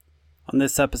On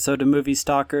this episode of Movie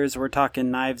Stalkers, we're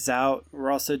talking Knives Out.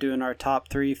 We're also doing our top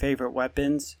 3 favorite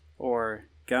weapons, or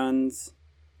guns,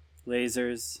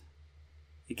 lasers.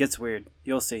 It gets weird.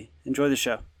 You'll see. Enjoy the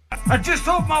show. I just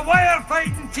hope my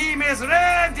firefighting team is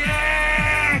ready!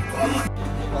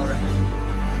 All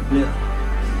right. Look,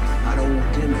 I don't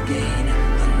want them to gain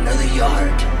another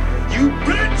yard. You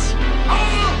bitch!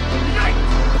 All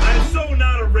night! I'm so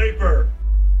not a raper!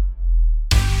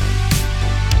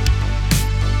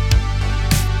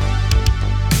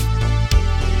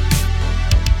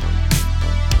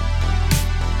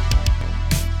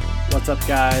 What's up,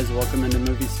 guys? Welcome into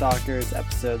Movie Stalkers,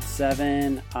 episode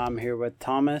 7. I'm here with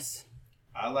Thomas.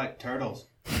 I like turtles.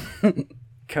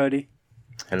 Cody.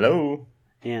 Hello.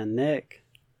 And Nick.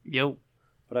 Yo.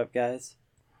 What up, guys?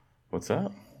 What's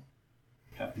up?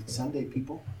 Happy Sunday,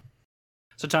 people.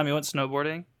 So, Tom, you went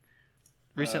snowboarding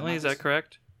recently, is that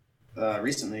correct?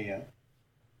 Recently, yeah.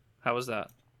 How was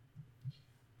that?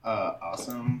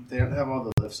 Awesome. They don't have all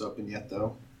the lifts open yet,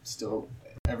 though. Still,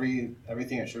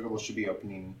 everything at Sugar Bowl should be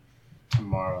opening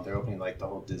tomorrow. They're opening, like, the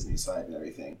whole Disney side and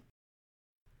everything.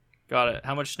 Got it.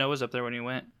 How much snow was up there when you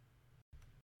went?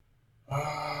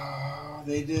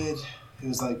 They did. It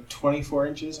was like 24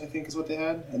 inches, I think, is what they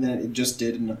had, and then they just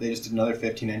did another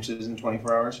 15 inches in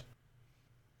 24 hours.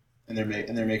 And they're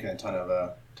making a ton of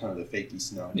the fakey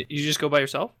snow. You just go by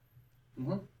yourself?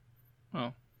 Mm-hmm.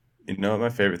 Oh. You know what my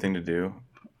favorite thing to do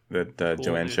that Cool,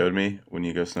 Joanne dude. showed me when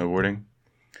you go snowboarding?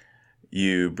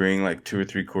 You bring like 2 or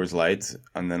 3 Coors Lights,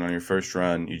 and then on your first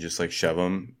run, you just like shove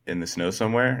them in the snow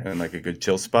somewhere in like a good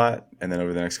chill spot, and then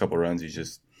over the next couple runs, you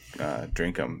just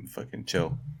drink them, fucking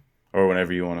chill, or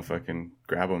whenever you want to fucking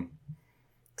grab them.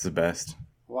 It's the best.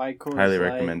 Why Coors Highly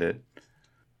Light? recommend it.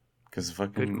 Because the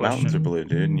fucking Good mountains question. are blue,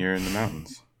 dude, and you're in the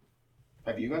mountains.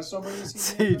 Have you guys snowboarding this So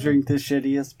season? you drink the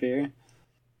shittiest beer?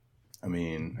 I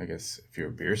mean, I guess if you're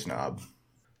a beer snob,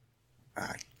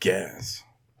 I guess.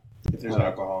 If there's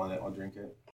alcohol in it, I'll drink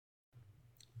it.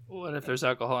 What if there's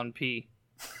alcohol in pee?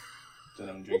 Then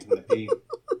I'm drinking the pee.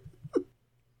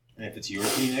 And if it's your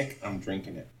pee, Nick, I'm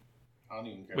drinking it. I don't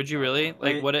even care. Would you really? Like,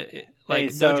 Wait. what it... Like, Hey,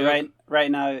 so no joke.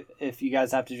 right now, if you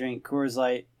guys have to drink Coors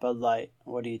Light, Bud Light,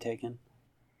 what are you taking?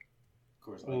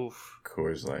 Coors Light. Oof.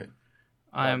 Coors Light.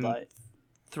 I'm Bud Light.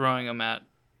 throwing them at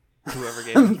whoever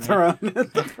gave it to me. Throwing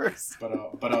it the first.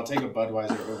 But I'll take a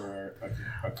Budweiser over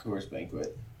a Coors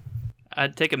Banquet.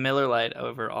 I'd take a Miller Lite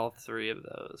over all 3 of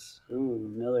those.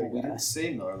 Ooh, Miller We guy. didn't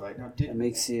say Miller Lite. Now, did That we?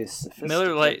 makes you sophisticated.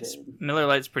 Miller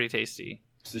Lite's pretty tasty.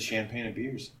 It's the champagne of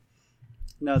beers.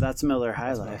 No, that's Miller High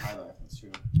That's not Life. High Life. That's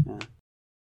true. Yeah.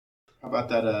 How about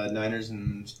that Niners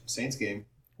and Saints game?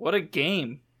 What a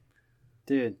game.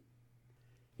 Dude,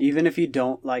 even if you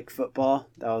don't like football,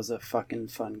 that was a fucking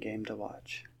fun game to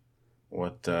watch.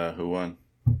 What, who won?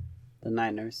 The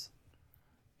Niners.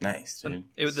 Nice, dude.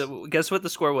 Guess what the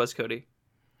score was, Cody?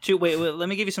 Wait, let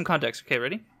me give you some context. Okay,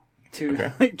 ready? Two,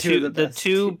 Okay. like two of the best.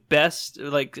 two best,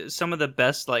 like some of the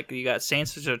best, like you got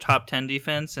Saints, which are top 10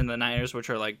 defense, and the Niners, which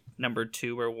are like number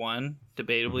 2 or 1,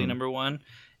 debatably Mhm. number 1.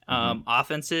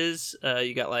 Offenses,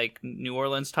 you got like New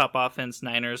Orleans top offense,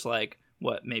 Niners like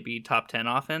what, maybe top 10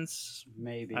 offense,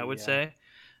 Maybe, I would yeah. say.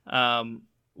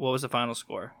 What was the final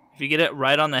score? If you get it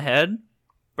right on the head,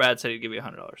 Brad said he'd give you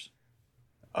 $100.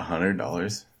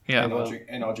 $100. Yeah, And well,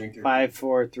 I'll drink their 5,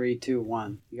 4, 3, 2,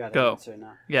 1. You got to Go. answer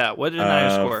now. yeah. What did the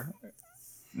Niners Uh, score?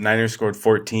 Niners scored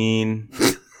 14,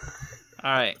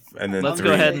 All right. and then Let's 3.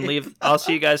 go ahead and leave. I'll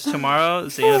see you guys tomorrow.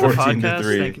 It's the end of the 14 to podcast.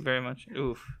 3. Thank you very much.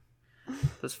 Oof.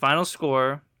 This final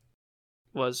score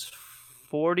was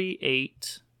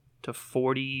 48 to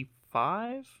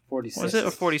 45. 46. Was it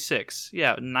or 46?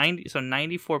 Yeah, 90. So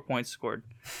 94 points scored.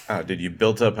 Oh, dude, you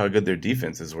built up how good their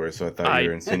defenses were, so I thought you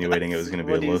were insinuating it was going to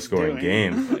be What a he's low-scoring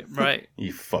doing. game. Right.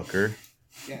 You fucker.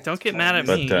 Yeah, Don't it's get called mad at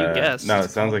mis- me. But, You guessed. no, it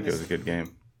sounds like it was a good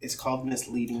game. It's called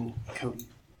misleading, Cody.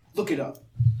 Look it up.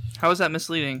 How is that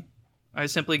misleading? I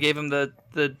simply gave him the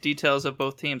details of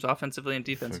both teams, offensively and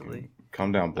defensively. Fucking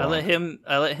calm down, I Blanc.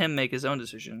 let him make his own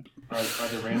decision. Are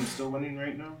the Rams still winning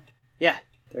right now? Yeah,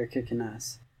 they're kicking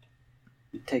ass.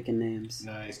 You're taking names.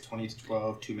 Nice.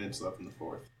 20-12. 2 minutes left in the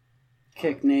fourth.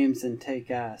 Kick names and take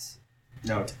ass.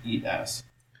 No, it's eat ass.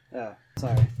 Oh,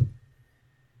 sorry.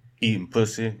 Eating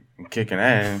pussy and kicking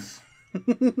ass.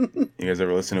 You guys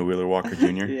ever listen to Wheeler Walker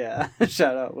Jr.? Yeah,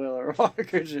 shout out Wheeler Walker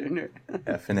Jr.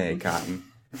 F&A Cotton.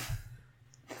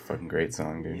 Fucking great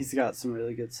song, dude. He's got some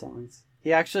really good songs.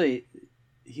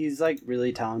 He's like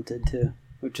really talented too,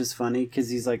 which is funny because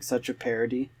he's like such a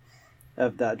parody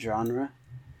of that genre,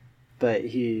 but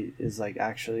he is like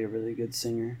actually a really good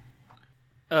singer.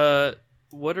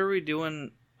 What are we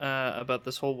doing about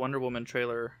this whole Wonder Woman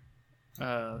trailer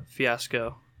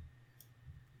fiasco?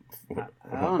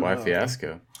 I don't Why know.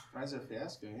 Fiasco? Why is it a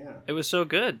fiasco? Yeah. It was so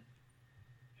good.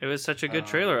 It was such a good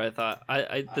trailer. I thought.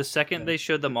 The second they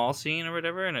showed the mall scene or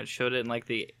whatever, and it showed it in like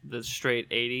the straight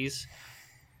 80s,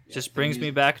 just brings me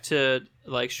back to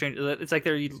like It's like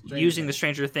they're using the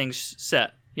Stranger Things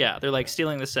set. Yeah, they're like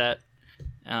stealing the set.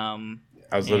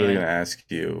 I was literally going to ask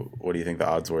you, what do you think the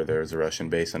odds were there was a Russian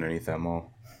base underneath that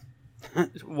mall?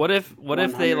 What if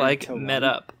they like 100 to met 1.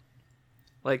 up?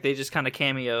 Like they just kind of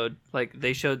cameoed. Like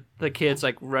they showed the kids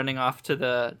like running off to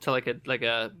like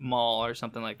a mall or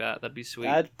something like that. That'd be sweet.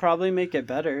 That'd probably make it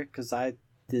better because I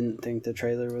didn't think the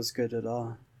trailer was good at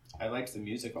all. I liked the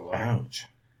music a lot. Ouch.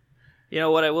 You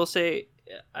know what I will say?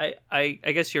 I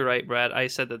guess you're right, Brad. I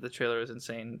said that the trailer was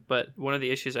insane, but one of the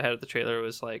issues I had with the trailer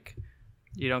was like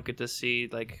you don't get to see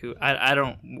like who. I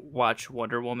don't watch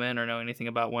Wonder Woman or know anything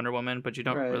about Wonder Woman, but you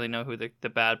don't Right. really know who the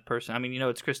bad person. I mean, you know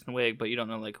it's Kristen Wiig, but you don't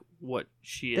know like what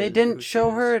she is. They who didn't she show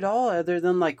is. her at all, other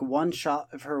than like one shot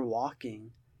of her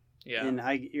walking. Yeah. And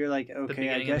you're like, okay, I beginning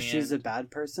and guess the she's a end.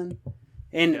 bad person.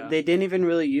 And Yeah. they didn't even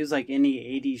really use like any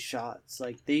 80s shots.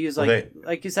 Like they use Well,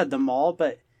 like you said, the mall,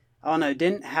 but I don't know, it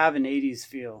didn't have an 80s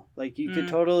feel. Like you could Mm.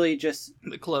 totally just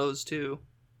The clothes too.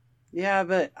 yeah,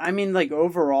 but I mean like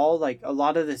overall, like a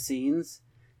lot of the scenes,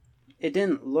 it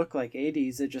didn't look like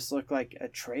 80s. It just looked like a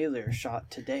trailer shot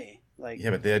today. Like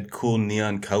Yeah, but they had cool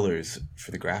neon colors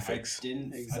for the I graphics.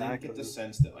 didn't Exactly. get the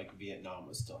sense that like Vietnam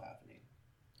was still happening.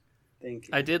 thank you.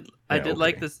 I did okay.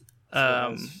 like this what I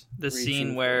was the reaching scene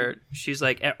for. where she's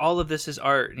like all of this is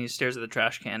art and he stares at the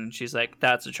trash can and she's like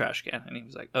that's a trash can and he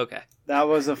was like okay. That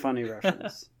was a funny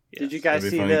reference. Did you Yes. guys That'd be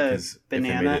see funny, the 'cause if they made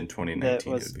it banana in 2019, that it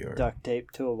was would be art. duct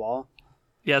taped to a wall?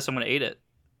 Yeah, someone ate it.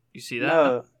 You see that?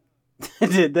 No.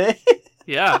 Did they?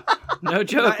 Yeah. No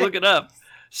joke, look it up.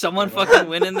 Someone fucking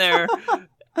went in there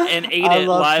and ate I it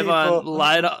love live on people.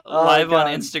 live Oh, live on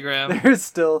God. Instagram. There's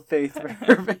still faith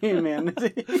for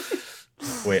humanity.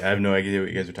 Wait, I have no idea what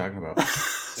you guys are talking about.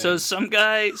 So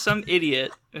some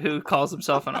idiot who calls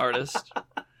himself an artist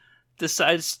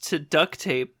decides to duct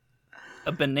tape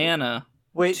a banana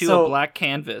Wait, to so a black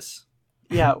canvas.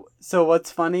 yeah. So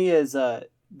what's funny is the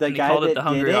And he guy called that it the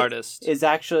Hungry did it Artist. is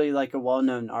actually like a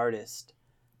well-known artist,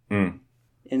 Hmm.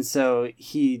 and so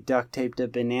he duct taped a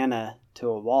banana to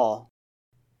a wall,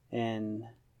 and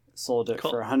sold it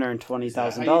Cool. for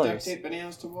 $120,000. How you duct tape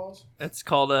bananas to walls?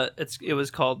 It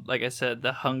was called, like I said,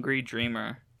 the Hungry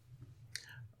Dreamer.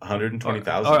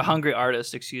 120,000. Or Hungry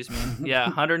Artist, excuse me. Yeah,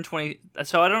 120.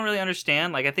 So I don't really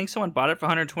understand. Like, I think someone bought it for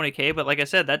 120K, but like I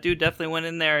said, that dude definitely went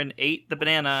in there and ate the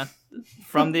banana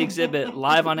from the exhibit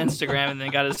live on Instagram and then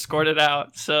got escorted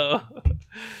out. So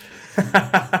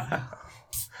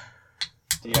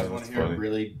Do you guys want That's to hear funny. a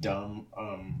really dumb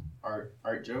art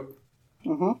joke?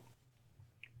 Mhm.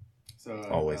 So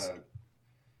Always.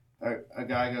 A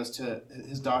guy goes to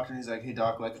his doctor and he's like, "Hey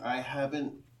doc, like I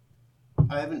haven't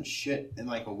shit in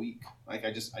like a week. Like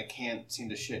I can't seem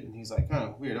to shit." And he's like,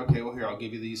 "Oh, weird. Okay, well here I'll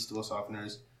give you these stool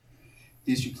softeners.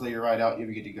 These should clear you right out. You'll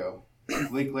be good to go." A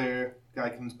week later, guy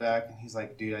comes back and he's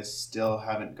like, "Dude, I still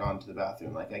haven't gone to the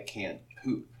bathroom. Like I can't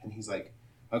poop." And he's like,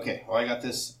 "Okay, well I got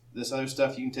this other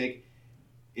stuff you can take.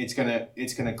 It's gonna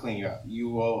clean you out. You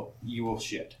will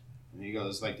shit." And he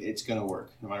goes like, "It's gonna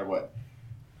work no matter what."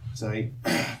 So he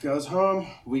goes home.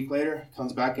 A week later,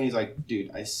 comes back and he's like,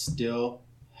 "Dude, I still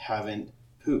haven't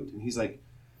pooped." And he's like,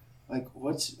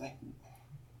 what's like,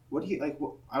 what do you like?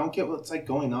 What, I don't get what's like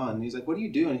going on. And he's like, "What do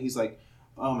you do?" And he's like,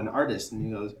 "Oh, I'm an artist." And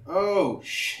he goes, "Oh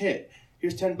shit!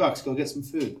 Here's $10. Go get some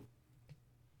food."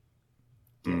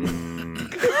 Mm.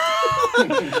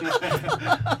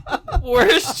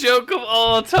 worst joke of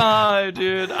all time,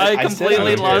 dude. I I said I completely don't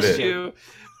get lost it. you.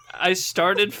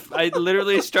 I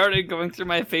literally started going through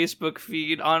my Facebook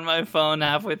feed on my phone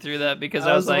halfway through that because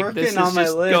I I was was like, this is working on my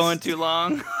just list. going too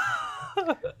long.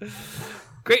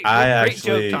 Great I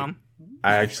joke, Tom.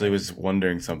 I actually was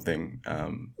wondering something,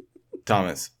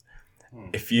 Thomas.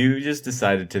 If you just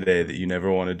decided today that you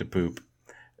never wanted to poop,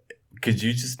 could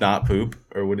you just not poop,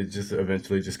 or would it just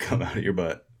eventually just come out of your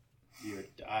butt? You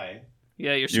would die.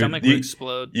 Yeah, your stomach would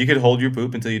explode. You could hold your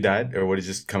poop until you died, or would it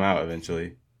just come out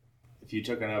eventually? If you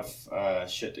took enough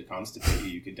shit to constipate you,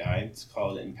 you could die. It's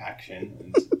called impaction.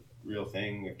 And it's a real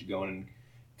thing. You have to go in and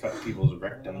cut people's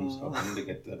rectums open to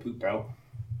get the poop out.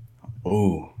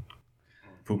 Oh,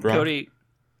 poop rock. Cody,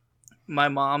 my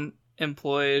mom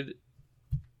employed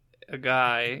a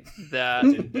guy that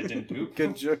That didn't poop.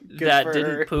 Good joke. Good that for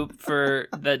didn't her. poop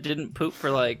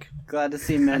for like Glad to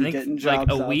see I men think getting like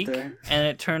jobs a out week, there. and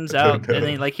it turns out, and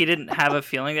then like he didn't have a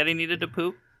feeling that he needed to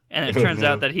poop, and it turns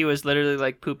out that he was literally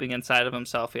like pooping inside of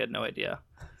himself. He had no idea.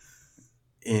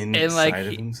 Inside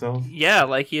of himself? Yeah,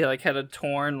 like he like had a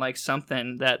torn like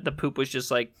something that the poop was just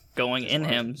like going in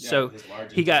him. So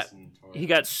he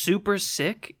got super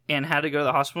sick and had to go to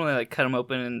the hospital. And they like cut him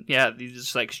open and he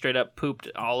just like straight up pooped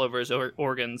all over his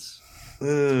organs. Ugh.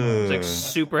 It was like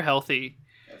super healthy.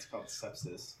 That's called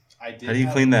sepsis. How do you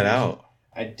clean that out?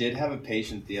 I did have a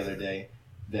patient the other day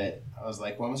that I was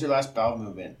like, when was your last bowel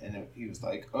movement? And he was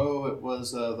like, oh, it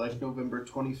was like November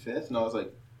 25th. And I was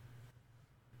like,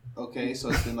 okay, so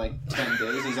it's been like 10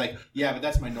 days. He's like, yeah, but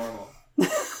that's my normal.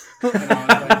 And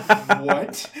I was like,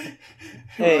 what?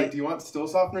 We're like, do you want stool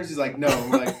softeners? He's like, no.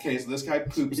 We're like, okay, so this guy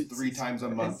poops 3 times a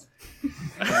month.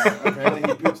 Apparently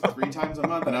he poops 3 times a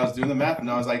month. And I was doing the math, and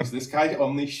I was like, this guy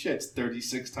only shits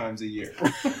 36 times a year.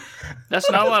 That's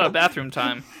not a lot of bathroom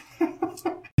time.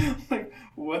 Like,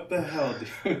 what the hell,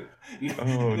 dude?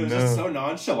 Oh, it was just so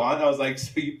nonchalant. I was like,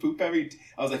 so you poop I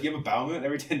was like, you have a bowel movement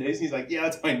every 10 days? And he's like, yeah,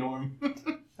 that's my norm.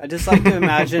 I just like to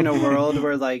imagine a world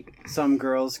where like some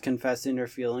girl's confessing her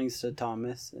feelings to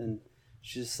Thomas, and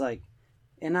she's just like,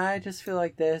 and I just feel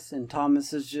like this, and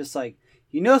Thomas is just like,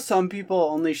 some people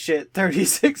only shit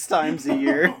 36 times a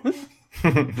year.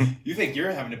 You think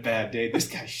you're having a bad day? This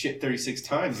guy shit 36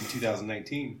 times in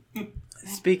 2019.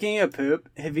 Speaking of poop,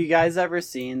 have you guys ever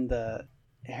seen the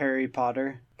Harry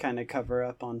Potter kind of cover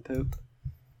up on poop?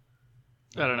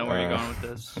 I don't know where you're going with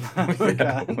this.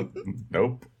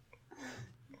 Nope.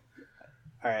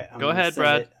 All right. Go ahead,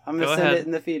 Brad. I'm going to send it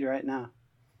in the feed right now.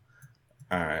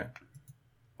 All right.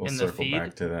 We'll in the circle feed?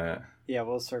 back to that. Yeah,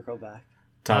 we'll circle back.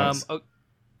 Thomas, go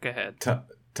ahead.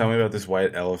 tell me about this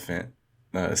white elephant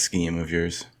scheme of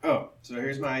yours. Oh, so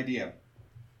here's my idea.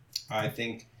 I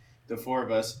think the 4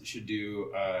 of us should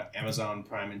do Amazon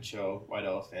Prime and Chill White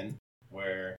Elephant,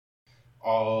 where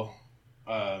I'll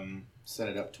set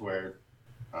it up to where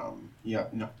you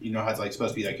know how it's like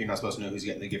supposed to be, like you're not supposed to know who's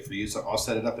getting the gift for you, so I'll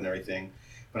set it up and everything.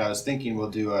 But I was thinking we'll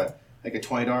do a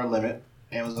 $20 limit,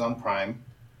 Amazon Prime.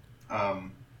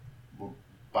 We'll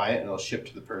buy it and it'll ship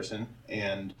to the person,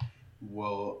 and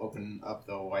we'll open up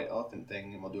the white elephant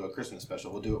thing and we'll do a Christmas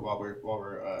special. We'll do it while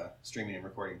we're streaming and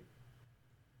recording.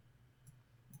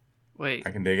 Wait.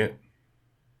 I can dig it.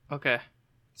 Okay.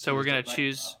 So we're gonna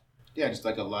choose. Yeah, just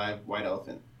like a live white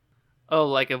elephant. Oh,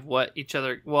 like of what each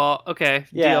other. Well, okay.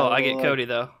 Yeah, Deal. I get Cody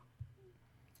though.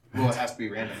 Well, it has to be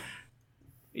random.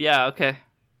 Yeah. Okay.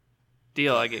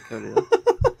 Deal. I get Cody though.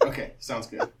 Okay, sounds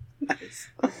good. Nice.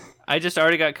 I just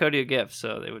already got Cody a gift,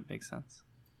 so they would make sense.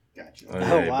 Gotcha. Oh,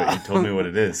 yeah, wow. But you told me what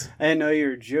it is. I didn't know you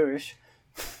were Jewish.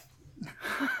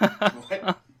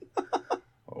 What?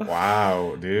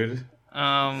 Wow, dude.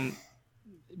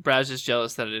 Brad's just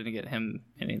jealous that I didn't get him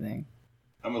anything.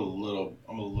 I'm a little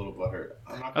butthurt.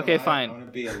 I'm not gonna Okay, lie, fine. I'm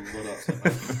gonna be a little upset.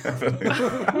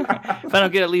 If I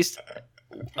don't get at least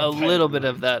a little bit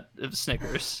of that of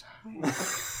Snickers.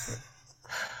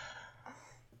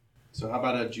 So how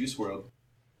about a Juice World?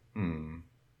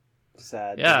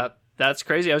 Sad. Yeah, that's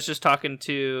crazy. I was just talking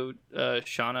to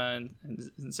Shauna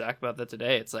and Zach about that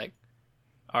today. It's like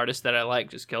artists that I like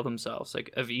just killed themselves.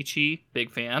 Like Avicii, big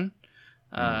fan.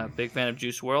 Big fan of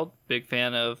Juice World. Big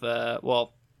fan of the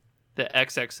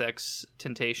XXX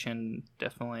Temptation.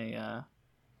 Definitely,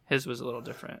 his was a little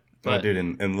different. But Oh, dude,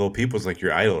 and Lil Peep was like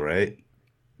your idol, right?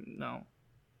 no,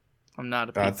 I'm not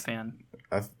a big fan.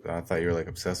 I thought you were like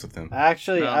obsessed with him.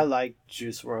 Actually, No. I like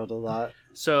Juice World a lot.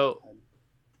 So,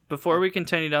 before we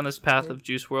continue down this path of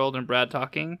Juice World and Brad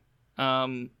talking,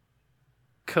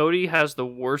 Cody has the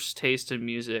worst taste in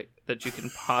music that you can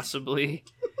possibly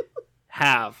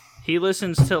have. He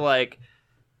listens to like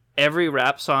every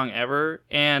rap song ever,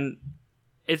 and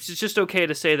it's just okay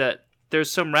to say that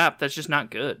there's some rap that's just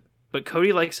not good. But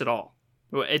Cody likes it all.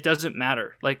 It doesn't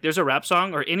matter. Like there's a rap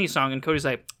song or any song, and Cody's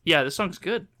like, "Yeah, this song's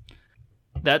good."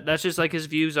 That's just like his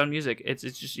views on music. It's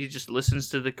just he just listens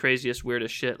to the craziest,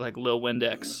 weirdest shit like Lil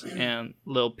Windex and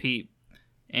Lil Peep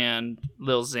and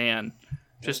Lil Xan.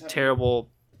 Just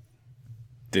terrible.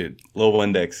 Dude, Lil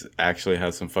Windex actually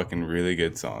has some fucking really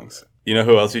good songs. You know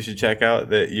who else you should check out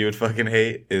that you would fucking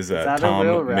hate is that a Tom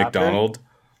real rapper? McDonald.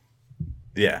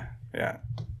 Yeah.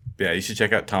 You should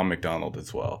check out Tom McDonald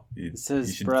as well. You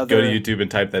his should brother, go to YouTube and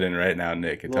type that in right now,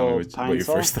 Nick, and tell me Lil what your Pine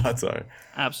first thoughts are.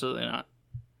 Absolutely not.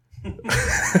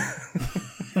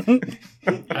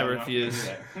 I refuse.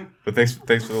 But thanks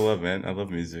for the love, man. I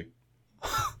love music.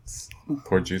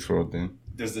 Poor Juice WRLD, dude.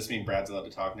 Does this mean Brad's allowed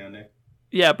to talk now, Nick?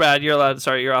 Yeah, Brad, you're allowed.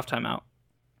 Sorry, you're off timeout.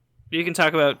 You can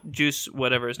talk about Juice,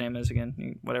 whatever his name is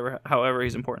again, however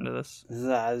he's important to this.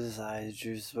 That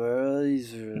Juice WRLD,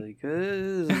 he's really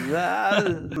good.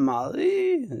 That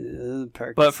Molly,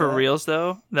 But for reals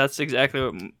though, that's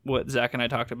exactly what Zach and I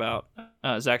talked about.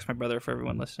 Zach's my brother for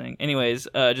everyone listening. Anyways,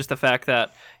 just the fact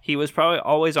that he was probably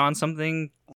always on something,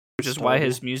 which is why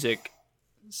his music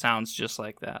sounds just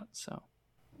like that. So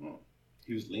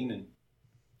He was leaning.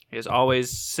 he was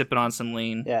always sipping on some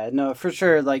lean. Yeah, no, for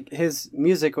sure. Like his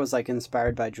music was like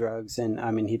inspired by drugs, and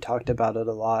I mean he talked about it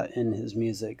a lot in his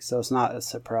music, so it's not a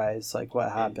surprise like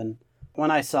what happened. When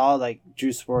I saw like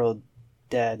Juice WRLD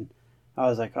dead, I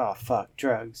was like, oh fuck,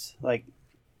 drugs. Like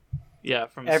Yeah,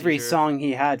 from every seizure, song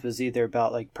he had was either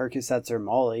about like Percocets or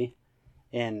Molly,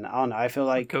 and I don't know. I feel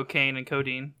like cocaine and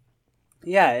codeine.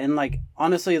 yeah, and like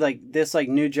honestly, like this like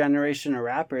new generation of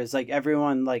rappers, like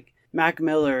everyone like Mac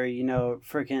Miller, you know,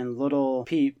 freaking Little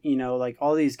Peep, you know, like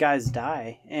all these guys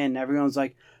die, and everyone's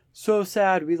like, so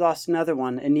sad, we lost another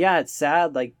one. And yeah, it's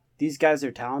sad, like these guys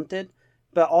are talented,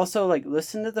 but also like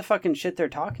listen to the fucking shit they're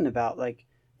talking about. Like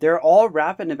they're all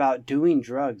rapping about doing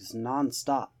drugs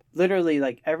nonstop. Literally,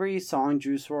 like every song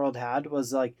Juice WRLD had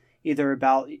was like either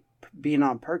about being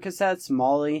on Percocets,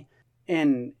 Molly,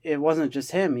 and it wasn't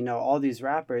just him, you know, all these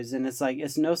rappers. And it's like,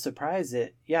 it's no surprise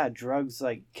that, yeah, drugs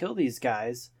like kill these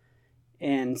guys.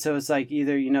 And so it's like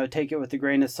either, you know, take it with a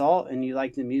grain of salt and you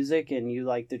like the music and you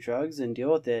like the drugs and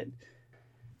deal with it.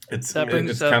 It's That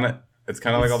brings it's up- kind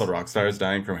of like all the rock stars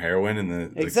dying from heroin in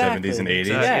the Exactly. 70s and 80s.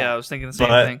 Exactly. Yeah. Yeah, I was thinking the same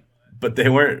But thing. but they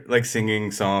weren't like singing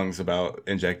songs about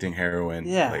injecting heroin.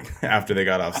 Yeah. Like after they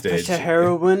got off I stage. push a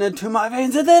heroin into my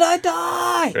veins and then I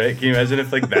die. Right? Can you imagine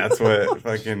if like that's what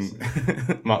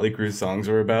fucking Motley Crue's songs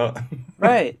were about?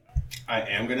 Right. I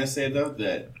am gonna say though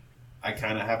that I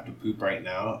kind of have to poop right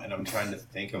now, and I'm trying to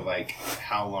think of like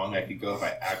how long I could go if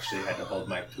I actually had to hold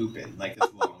my poop in, like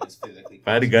as long as physically. If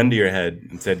I had a gun to your head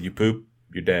and said you poop,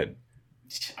 you're dead.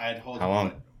 I'd hold. How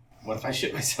long? What if I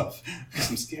shit myself? Because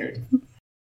I'm scared.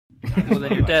 Well,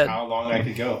 then you're dead. How long I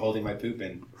could go holding my poop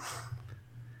in?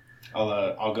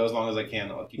 I'll go as long as I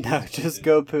can. I'll keep. No, just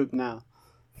go poop now.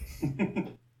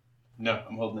 No,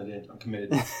 I'm holding it in. I'm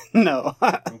committed. No.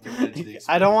 I'm committed to the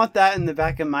I don't want that in the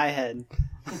back of my head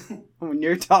when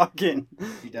you're talking.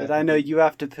 But I know you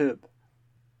have to poop.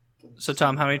 So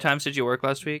Tom, how many times did you work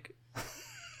last week?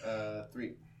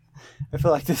 3. I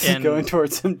feel like this And- is going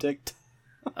towards some dick.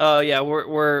 Oh yeah,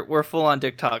 we're full on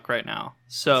dick talk right now.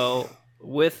 So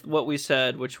with what we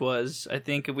said, which was, I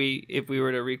think if we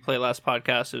were to replay last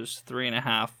podcast, it was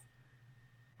 3.5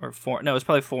 or 4. No, it was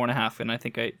probably 4.5, and I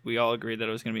think we all agreed that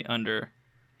it was going to be under.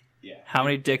 Yeah. How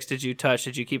many dicks did you touch?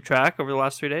 Did you keep track over the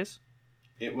last 3 days?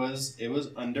 It was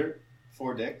under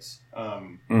 4 dicks.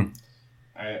 Mm.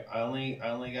 I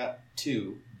only got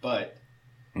 2, but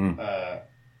Mm.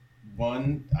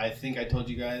 one, I think I told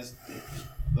you guys,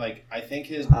 like I think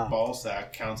his Wow. ball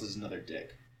sack counts as another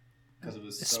dick because it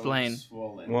was so Explain.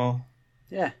 swollen. Well,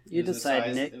 Yeah, you It was the decide,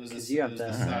 size- Nick, it was the- because you it have was the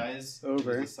to. size, it was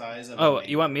over. the size of Oh, a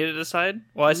you want me to decide?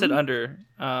 Well, I said under.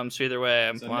 So either way,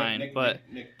 I'm So fine. Nick, but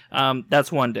Nick,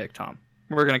 that's one dick, Tom.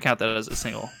 We're gonna count that as a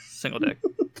single dick.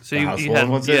 So How you swollen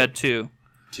was had it? 2.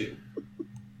 2.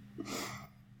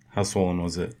 how swollen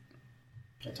was it?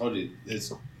 I told you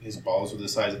his balls were the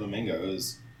size of a mango. It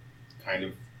was kind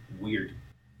of weird.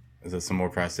 Is it some more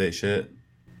prostate shit?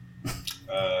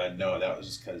 No, that was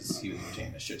just because he was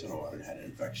retaining a shit ton of water and had an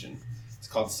infection. It's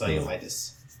called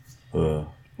cellulitis. Ugh.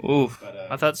 Oof. But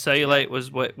I thought cellulite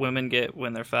was what women get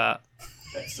when they're fat.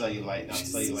 that's cellulite, not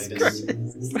cellulitis.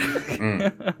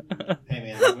 Mm. Hey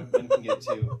man, women can get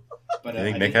 2. But You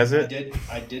think I Nick did, has it?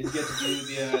 I did get to do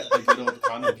the good old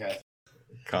condom cath.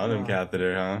 Condom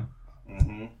catheter, huh?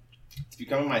 Mm-hmm. It's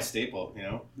becoming my staple, you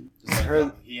know. Just like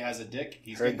Heard- he has a dick.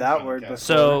 He's heard getting that condom word cath. before.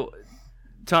 So,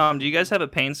 Tom, do you guys have a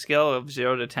pain scale of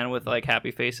 0 to 10 with like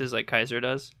happy faces like Kaiser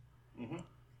does? Mhm.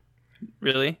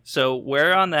 Really? So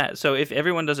where on that? So if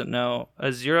everyone doesn't know,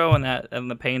 a 0 on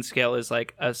the pain scale is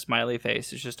like a smiley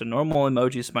face. It's just a normal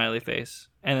emoji smiley face.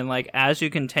 And then like as you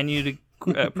continue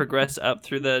to progress up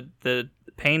through the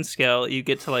pain scale, you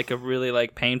get to like a really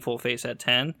like painful face at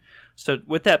 10. So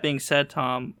with that being said,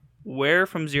 Tom, where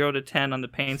from 0 to 10 on the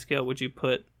pain scale would you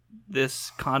put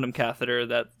this condom catheter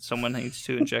that someone needs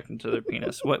to inject into their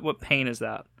penis? What pain is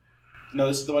that? No,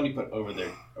 this is the one you put over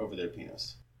their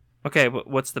penis. Okay, but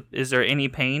is there any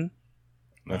pain?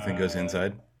 Nothing goes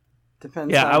inside.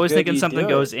 Depends. Yeah, how I was good thinking you something do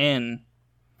goes it. in.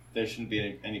 There shouldn't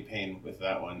be any pain with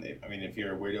that one. I mean, if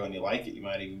you're a weirdo and you like it, you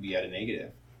might even be at a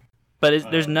negative. But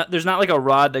there's not like a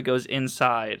rod that goes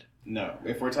inside. No,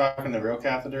 if we're talking the real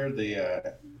catheter,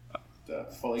 the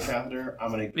Foley catheter,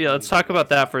 I'm gonna. Yeah, let's talk about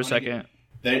that for a I'm gonna second.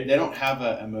 They don't have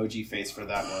an emoji face for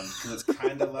that one because it's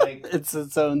kind of like It's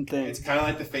its own thing. it's kind of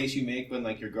like the face you make when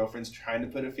like your girlfriend's trying to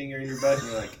put a finger in your butt and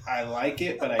you're like, I like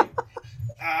it, but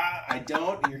I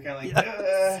don't, and you're kind of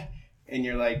like, and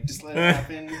you're like, just let it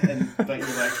happen, but you're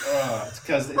like, oh, it's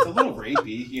because it's a little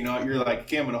rapey, you know. You're like,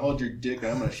 okay, I'm gonna hold your dick and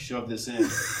I'm gonna shove this in.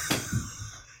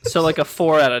 So like a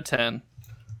 4 out of 10.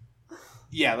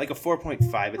 Yeah, like a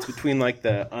 4.5. It's between like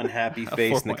the unhappy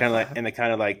face and the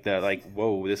kind of like the like,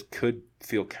 whoa, this could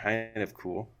feel kind of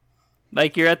cool.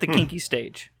 Like you're at the kinky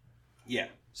stage. Yeah.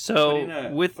 So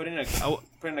putting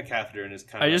a catheter in is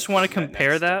kind of. I just want to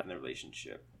compare that in the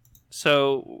relationship.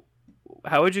 So,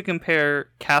 how would you compare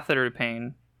catheter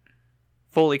pain,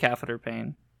 Foley catheter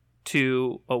pain,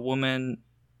 to a woman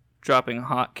dropping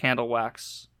hot candle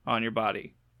wax on your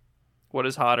body? What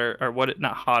is hotter, or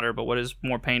not hotter, but what is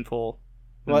more painful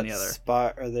than What the other?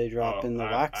 spot are they dropping the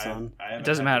wax on? It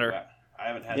doesn't matter. I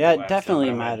haven't had. Yeah, the it wax definitely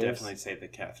on, but I would matters. definitely say the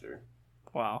catheter.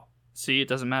 Wow. See, it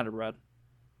doesn't matter, Brad.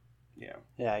 Yeah.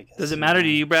 Yeah, I guess. Does it matter to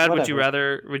you, Brad? Would you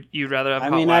Whatever. rather have? I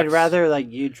hot mean, wax? I'd rather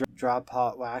like you drop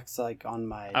hot wax like on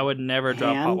my. I would never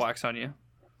drop hot hand. wax on you.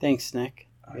 Thanks, Nick.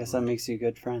 I guess that makes you a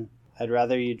good friend. I'd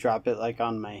rather you drop it like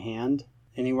on my hand,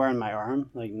 anywhere on my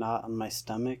arm, like not on my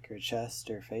stomach or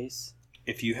chest or face.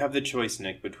 If you have the choice,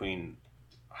 Nick, between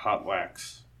hot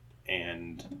wax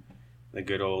and the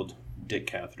good old dick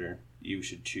catheter, you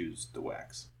should choose the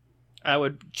wax. I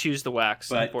would choose the wax.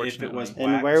 But if Unfortunately, it was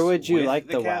And wax where would you with like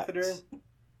the catheter, wax?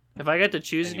 if I got to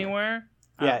choose Anyway. anywhere,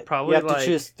 Yeah, I'd probably you have like. to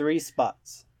choose 3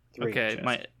 spots. 3. Okay,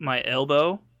 chest. my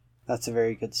elbow, That's a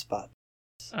very good spot.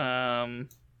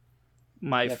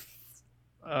 my, Yep.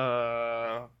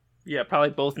 yeah, probably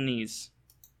both knees.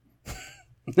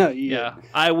 No, Yeah,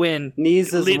 I win.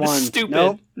 Knees is This one. Stupid.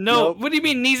 Nope. No, Nope. what do you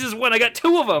mean knees is one? I got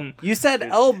 2 of them You said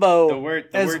elbow the word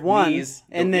as one, knees,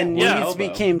 and then yeah, knees elbow.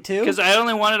 became 2. because I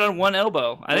only wanted on one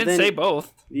elbow. I Well, didn't then- say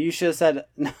both. You should have said.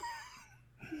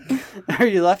 Are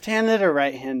you left-handed or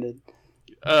right-handed?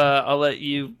 I'll let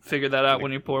you figure that out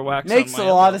when you pour wax. Makes on a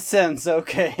my lot elbow. of sense.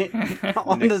 Okay,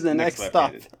 on to the next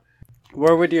stop. left-handed.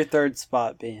 Where would your 3rd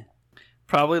spot be?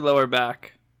 Probably lower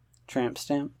back. Tramp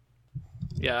stamp.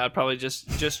 Yeah, I'd probably just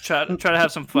try to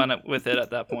have some fun with it at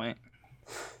that point.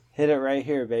 Hit it right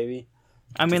here, baby.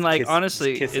 I mean, like kiss-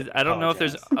 honestly, just kiss it. I don't know if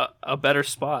there's a better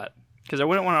spot because I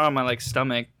wouldn't want it on my like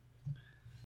stomach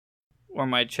or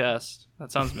my chest.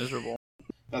 That sounds miserable.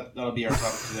 That'll be our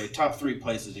topic today. Top 3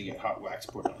 places to get hot wax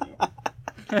poured on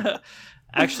you.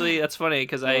 Actually, that's funny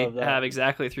because I Love that. have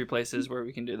exactly 3 places where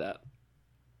we can do that.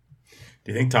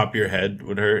 Do you think top of your head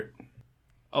would hurt?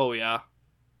 Oh yeah,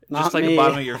 Not just like me. the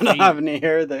bottom of your I don't feet. have any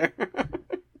hair there.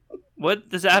 What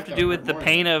does that have to do with the More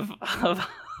pain of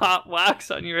hot wax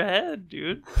on your head,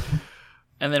 dude?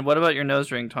 And then what about your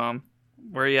nose ring, Tom?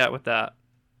 Where are you at with that?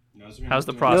 How's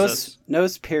the process?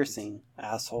 Nose piercing,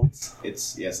 asshole.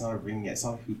 It's not a ring yet. It's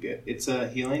not a hookah. It's a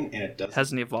healing, and it doesn't.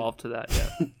 Hasn't evolved to that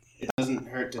yet. It doesn't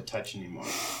hurt to touch anymore.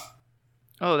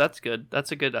 Oh, that's good.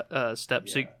 That's a good step.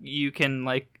 So Yeah. you can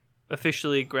like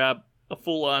officially grab a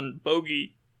full-on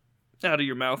bogey out of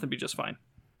your mouth and be just fine.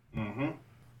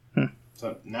 Mm-hmm.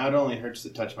 So now it only hurts to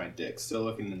touch my dick. Still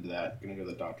looking into that. Gonna go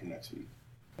to the doctor next week.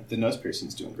 The nose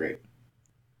piercing's doing great.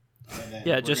 And then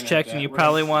Yeah, we're just gonna checked, have and that- you we're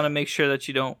probably gonna- want to make sure that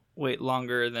you don't wait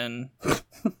longer than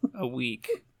a week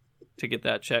to get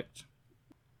that checked.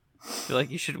 I feel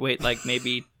like you should wait like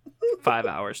maybe 5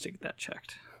 hours to get that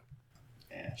checked.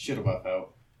 Yeah, shit'll buff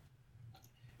out.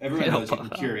 Everyone It'll knows you can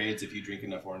buff out. cure AIDS if you drink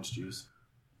enough orange juice.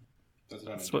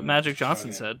 That's what Magic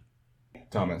Johnson said.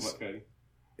 Thomas, What, Cody?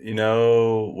 you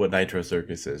know what Nitro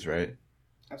Circus is, right?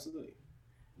 Absolutely.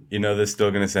 You know the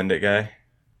Still Gonna Send It guy?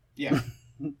 Yeah.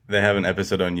 They have an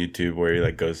episode on YouTube where he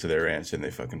like goes to their ranch and they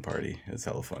fucking party. It's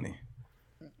hella funny.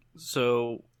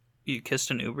 So you kissed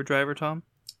an Uber driver, Tom?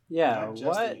 Yeah, Not just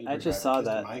what? an Uber I just driver, saw just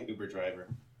that. My Uber driver.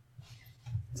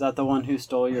 Is that the one who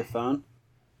stole your phone?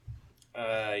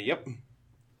 Yep.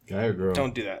 Guy or girl?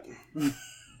 Don't do that.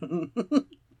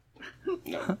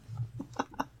 No.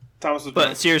 Thomas was But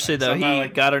drunk. seriously though, Somehow, he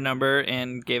like, got her number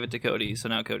and gave it to Cody, so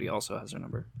now Cody also has her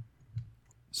number.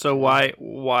 So why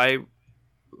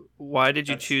did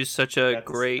you That's- choose such a that's-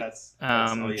 great that's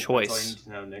all you- choice? That's all you need to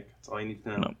know, Nick. That's all you need to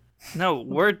know. No. No,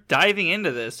 we're diving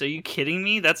into this. Are you kidding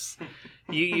me? That's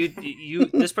you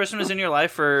this person was in your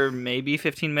life for maybe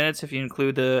 15 minutes if you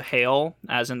include the hail,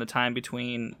 as in the time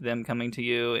between them coming to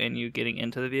you and you getting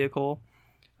into the vehicle.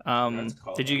 That's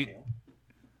called Did you a hail.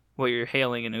 well, you're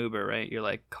hailing an Uber, right? You're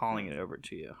like calling it over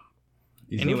to you.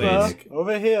 He's Anyways. Nick.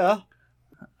 Over here.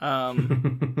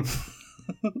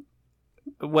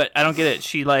 What? I don't get it.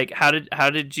 She like how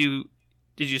did you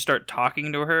did you start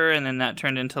talking to her, and then that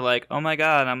turned into like, oh my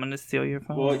god, I'm gonna steal your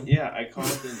phone? Well, yeah, I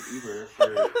called an Uber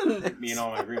for me and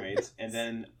all my roommates, and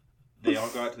then they all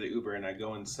go out to the Uber, and I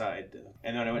go inside.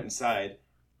 And then when I went inside,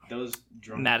 those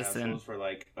drunk Madison assholes were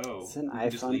like, "Oh, It's an we can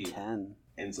just iPhone leave." 10.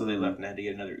 And so they left, and I had to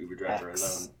get another Uber driver X.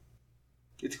 alone.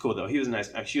 It's cool though. He was a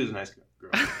nice. She was a nice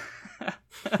girl.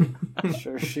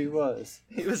 Sure she was.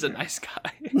 He was a nice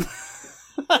guy.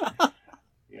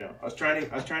 You know, I was trying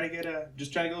to get a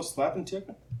little slap and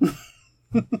tickle.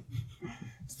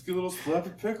 Just a little slap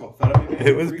and pickle. Thought I'd make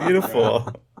It was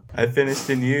beautiful. I finished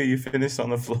in you. You finished on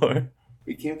the floor.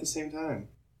 We came at the same time.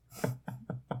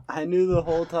 I knew the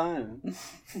whole time.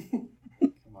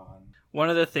 Come on. One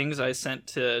of the things I sent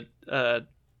to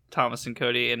Thomas and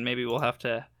Cody, and maybe we'll have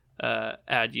to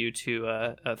add you to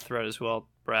a thread as well,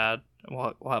 Brad.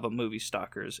 We'll have a Movie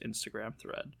Stalkers Instagram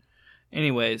thread.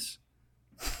 Anyways,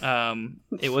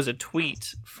 it was a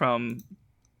tweet from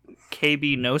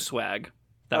KB No Swag.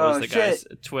 That was the guy's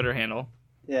Twitter handle.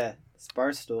 Yeah, it's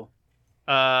Barstool.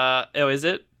 Oh, is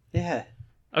it? Yeah.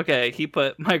 Okay, he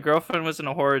put, my girlfriend was in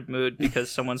a horrid mood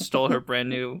because someone stole her brand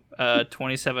new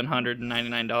 $2,799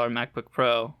 MacBook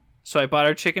Pro. So I bought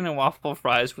her chicken and waffle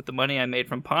fries with the money I made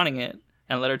from pawning it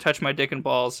and let her touch my dick and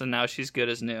balls, and now she's good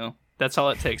as new. That's all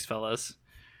it takes, fellas.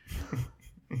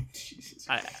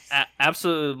 I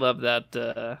absolutely love that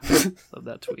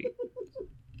tweet.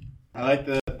 I like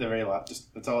the very laugh.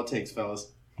 Just that's all it takes,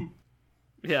 fellas.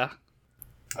 Yeah.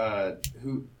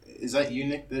 Who is that? You,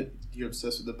 Nick? That you're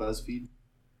obsessed with the BuzzFeed?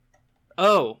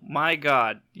 Oh my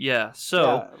God. Yeah. So.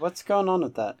 Yeah, what's going on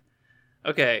with that?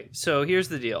 Okay, so here's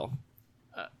the deal.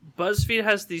 BuzzFeed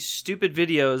has these stupid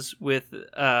videos with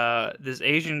this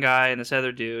Asian guy and this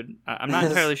other dude. I'm not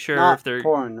entirely sure Not if they're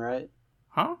porn, right?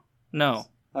 Huh? No.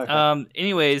 Okay.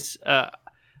 Anyways,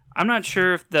 I'm not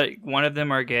sure if one of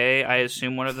them are gay. I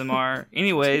assume one of them are.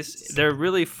 Anyways, they're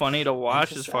really funny to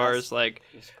watch as far as like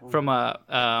from a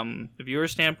viewer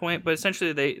standpoint. But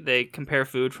essentially, they compare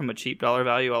food from a cheap dollar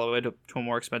value all the way to a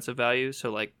more expensive value. So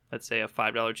like, let's say a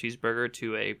 $5 cheeseburger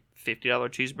to a $50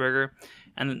 cheeseburger,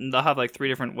 and they'll have like 3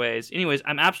 different ways. Anyways,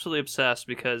 I'm absolutely obsessed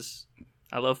because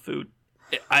I love food.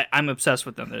 I'm obsessed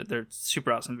with them. They're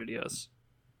super awesome videos.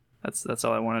 That's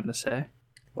all I wanted to say.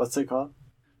 What's it called?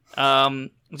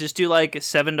 Just do like a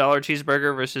 $7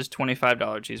 cheeseburger versus $25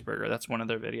 cheeseburger. That's one of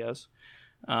their videos.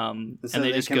 So and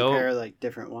they just compare go, like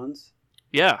different ones.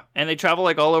 yeah, and they travel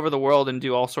like all over the world and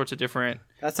do all sorts of different.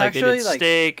 That's like, actually they did like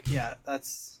steak. Yeah,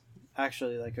 that's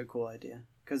actually like a cool idea.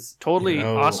 Cause Totally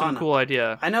awesome, Anna. cool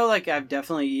idea. I know, like I've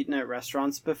definitely eaten at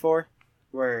restaurants before,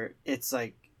 where it's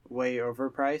like way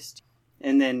overpriced,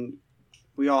 and then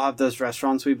we all have those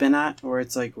restaurants we've been at where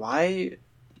it's like, why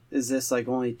is this like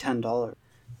only $10?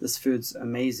 This food's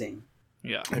amazing.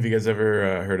 Yeah. Have you guys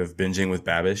ever heard of Binging with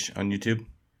Babish on YouTube?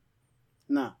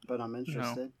 No, but I'm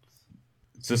interested.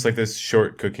 It's just like this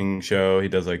short cooking show. He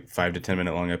does like 5 to 10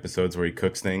 minute long episodes where he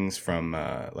cooks things from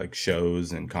like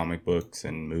shows and comic books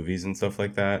and movies and stuff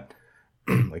like that.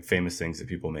 Like famous things that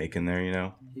people make in there, you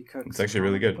know? He cooks It's actually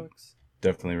really comic good. books?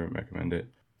 Definitely recommend it.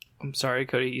 I'm sorry,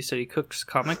 Cody. You said he cooks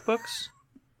comic books.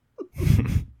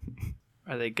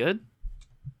 Are they good?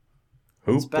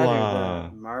 It's better Hoopla!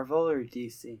 than Marvel or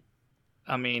DC?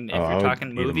 I mean, if I you're would talking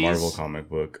eat movies, a Marvel comic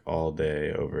book all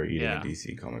day over eating Yeah. a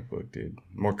DC comic book, dude.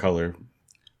 More color.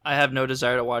 I have no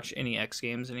desire to watch any X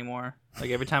Games anymore. Like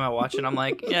every time I watch it, I'm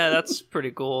like, yeah, that's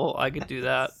pretty cool. I could do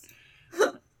that.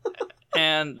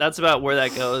 And that's about where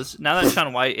that goes. Now that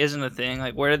Shaun White isn't a thing,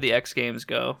 like where did the X Games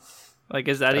go? Like,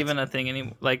 is that even a thing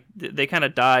anymore? Like, they kind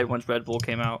of died once Red Bull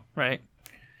came out, right?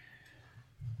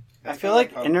 I feel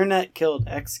like internet killed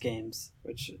X Games,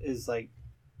 which is like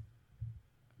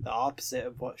the opposite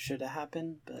of what should have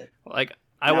happened. But Like,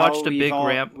 I now watched a big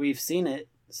ramp. We've seen it,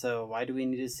 so why do we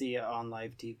need to see it on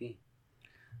live TV?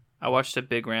 I watched a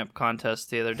big ramp contest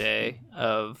the other day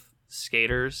of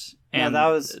skaters. And that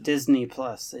was Disney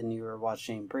Plus, and you were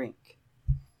watching Brink.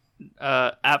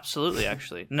 Absolutely,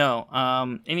 actually.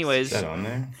 No. Anyways. Is that on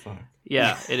there? Fuck.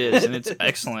 Yeah, it is, and it's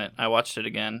excellent. I watched it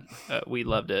again. We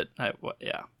loved it.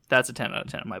 Yeah, that's a 10 out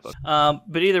of 10 in my book.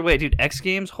 But either way, dude, X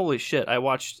Games, holy shit. I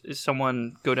watched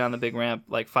someone go down the big ramp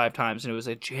like 5 times, and it was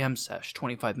a jam sesh,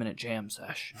 25-minute jam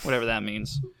sesh, whatever that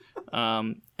means.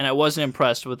 And I wasn't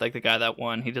impressed with like the guy that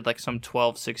won. He did like some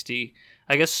 1260.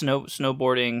 I guess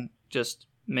snowboarding just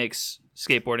makes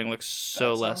skateboarding look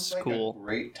so less cool. A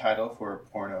great title for a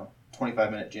porno.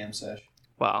 25-minute jam sesh.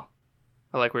 Wow.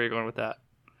 I like where you're going with that.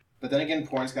 But then again,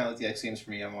 porn's kind of like the X Games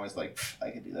for me. I'm always like, I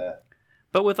could do that.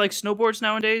 But with like snowboards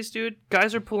nowadays, dude,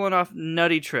 guys are pulling off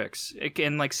nutty tricks.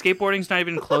 And like skateboarding's not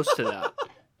even close to that.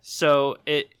 So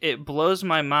it blows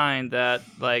my mind that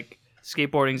like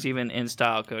skateboarding's even in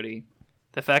style, Cody.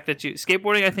 The fact that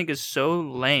skateboarding, I think, is so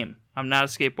lame. I'm not a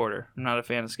skateboarder. I'm not a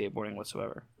fan of skateboarding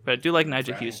whatsoever. But I do like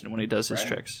Nigel Houston when he does his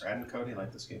tricks. Brad and Cody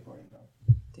like the skateboarding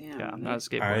though. Damn. Yeah, I'm Nick, not a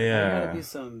skateboarder. You gotta be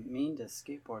so mean to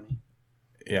skateboarding.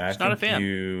 Yeah, I Just not a think fan.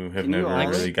 you have Can you never ollie?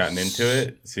 really gotten into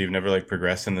it, so you've never like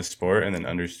progressed in the sport and then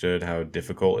understood how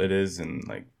difficult it is, and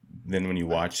like then when you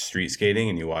watch street skating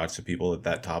and you watch the people at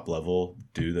that top level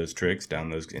do those tricks down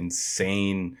those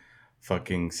insane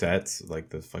fucking sets, like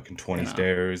the fucking 20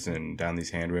 stairs and down these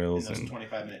handrails In those and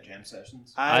 25-minute jam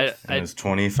sessions. I those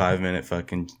 25-minute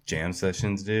fucking jam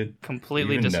sessions, dude.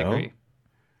 completely You even disagree. know?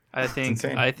 I think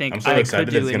insane. I think I'm so I excited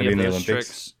could that do it's gonna any be of in the those Olympics.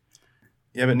 tricks.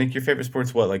 Yeah, but Nick, your favorite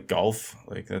sport's what? Like golf?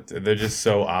 Like they're just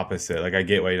so opposite. Like I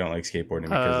get why you don't like skateboarding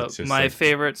because it's just My like,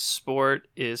 favorite sport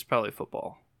is probably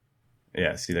football.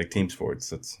 Yeah, see, like team sports.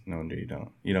 That's no wonder you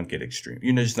don't get extreme.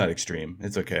 You're just not extreme.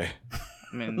 It's okay.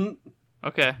 I mean,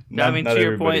 okay. Not- I mean, not to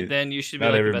your everybody- point, then you should be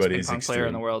not like the best ping everybody's pong player in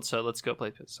extreme. the world. So let's go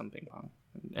play some ping pong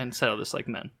and settle this like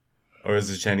men. Or as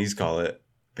the Chinese call it,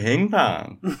 ping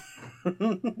pong.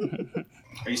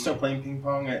 Are you still playing ping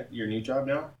pong at your new job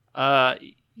now?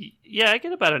 Yeah, I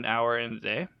get about an hour in a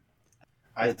day.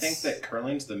 I It's- think that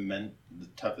curling's the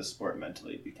toughest sport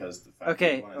mentally because the fact Okay,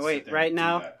 that you wanna wait, sit there right and do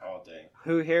now- that all day.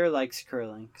 Who here likes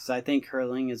curling? Because I think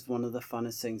curling is one of the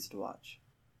funnest things to watch.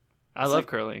 I It's love like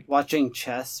curling. Watching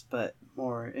chess, but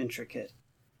more intricate.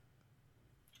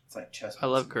 It's like chess. I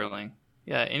love curling.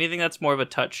 Yeah, anything that's more of a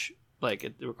touch, like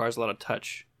it requires a lot of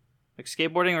touch. Like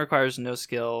skateboarding requires no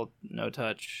skill, no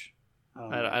touch. Oh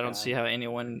my I don't God. see how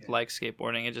anyone likes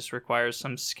skateboarding. It just requires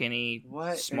some skinny,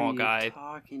 What small are you guy.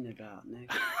 talking about, Nick?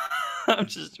 I'm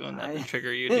just doing that to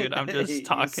trigger you, dude. I'm I just hate you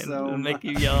talking so to make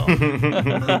you much. yell.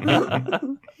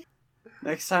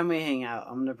 Next time we hang out,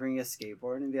 I'm gonna bring a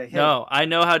skateboard and be like, hey, No, I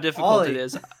know how difficult Ollie. it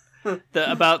is. I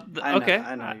know, Okay,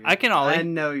 I know. I can ollie. I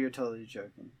know you're totally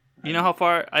joking. You know how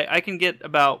far I can get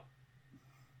about.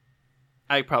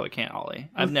 I probably can't ollie.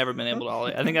 I've never been able to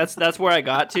ollie. I think that's where I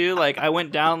got to. Like I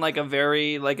went down like a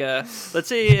very let's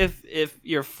say if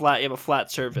you're flat, you have a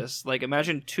flat surface. Like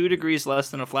imagine 2 degrees less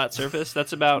than a flat surface.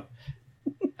 That's about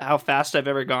how fast I've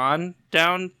ever gone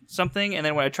down something. And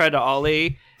then when I tried to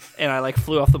ollie and I like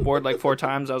flew off the board like 4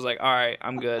 times, I was like, all right,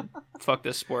 I'm good. Fuck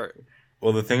this sport.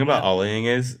 Well, the thing about ollieing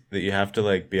is that you have to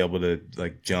like be able to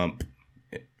like jump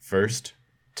first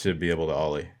to be able to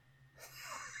ollie.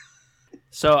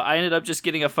 So I ended up just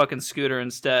getting a fucking scooter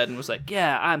instead and was like,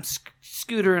 yeah, I'm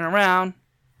scootering around.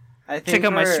 I think Check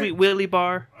out my where sweet wheelie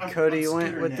bar. Cody I'm went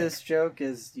Scooter with Nick. this joke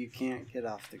is you can't get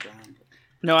off the ground.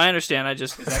 No, I understand. I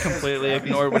just Is that 'cause completely gravity's-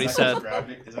 ignored what he is that 'cause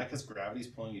said. Is that because gravity's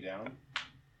pulling you down?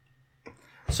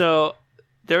 So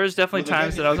there was definitely Well, the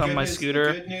times good- that I was the on good my news-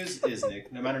 scooter. The good news is,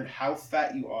 Nick, no matter how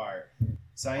fat you are,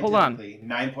 Hold on. scientifically,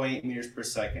 9.8 meters per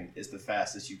second is the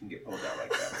fastest you can get pulled down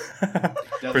like that.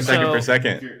 per second, So- per If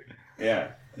second. you're-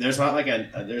 Yeah, there's not like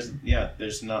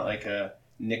there's not like a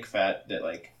Nick fat that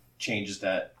like changes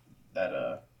that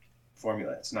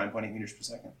formula. It's 9.8 meters per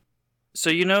second. So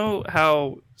you know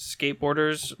how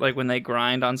skateboarders, like when they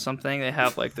grind on something, they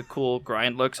have like the cool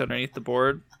grind looks underneath the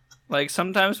board. Like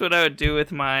sometimes what I would do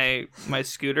with my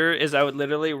scooter is I would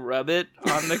literally rub it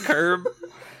on the curb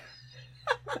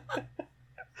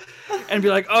and be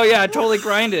like, "Oh yeah, I totally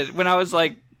grinded" when I was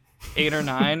like 8 or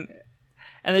 9.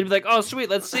 And they'd be like, "Oh sweet,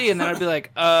 let's see." And then I'd be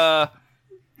like,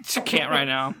 can't right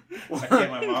now. I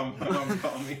can't. My mom's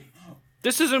calling me.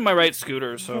 This isn't my right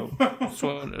scooter, so this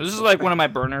is like one of my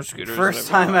burner scooters. First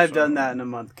that I've time got, I've so- done that in a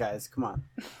month, guys. Come on.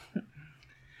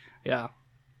 Yeah.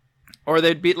 Or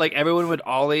they'd be like everyone would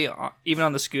ollie even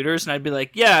on the scooters, and I'd be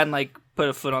like, yeah, and like put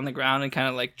a foot on the ground and kind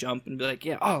of like jump and be like,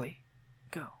 yeah, ollie,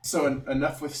 go. So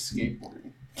enough with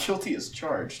skateboarding. Guilty is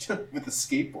charged with the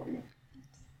skateboarding.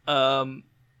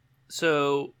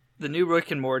 So the new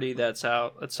Rick and Morty that's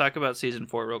out. Let's talk about season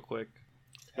 4 real quick.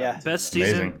 Yeah, Best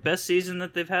Amazing. season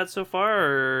that they've had so far,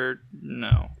 or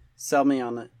no? sell me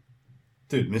on it.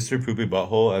 Dude, Mr. Poopy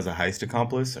Butthole as a heist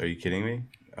accomplice? Are you kidding me?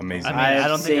 Amazing. I mean, I I've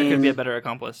don't think there could be a seen- better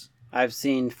accomplice. I've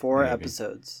seen 4 Maybe.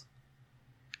 episodes.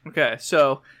 Okay,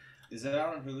 so Is that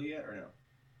out on Hulu yet or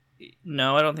no?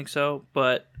 no, I don't think so.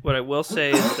 But what I will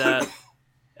say is that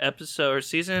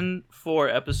season 4,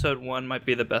 episode 1 might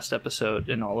be the best episode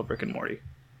in all of Rick and Morty.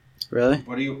 Really?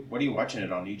 What are you watching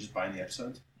it on? Are you just buying the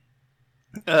episodes?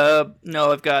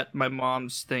 No, I've got my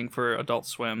mom's thing for Adult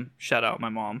Swim. Shout out my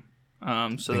mom. So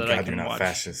Thank that God I can you're not watch.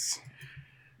 fascist.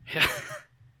 Yeah.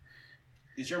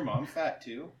 Is your mom fat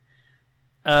too?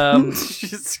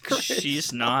 Jesus Christ.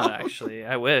 She's not actually.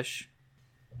 I wish.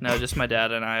 No, just my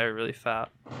dad and I are really fat.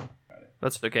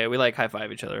 That's okay. We like high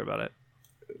five each other about it.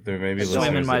 There may be Swim in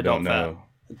listeners my that don't adult know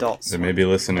Adult There Swim. may be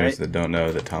listeners right? that don't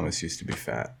know that Thomas used to be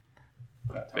fat.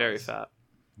 Very fat.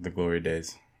 The glory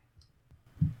days.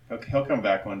 He'll come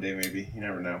back one day, maybe. You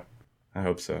never know. I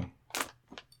hope so.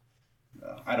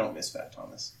 No, I don't miss Fat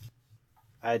Thomas.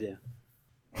 I do.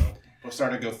 We'll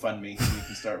start a GoFundMe, and you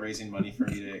can start raising money for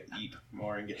me to eat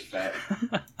more and get fat.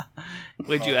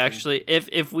 Would you actually,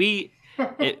 if we,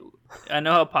 I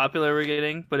know how popular we're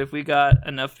getting, but if we got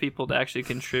enough people to actually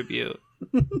contribute,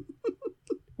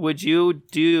 would you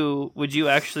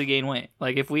actually gain weight?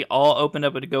 Like if we all opened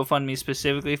up a GoFundMe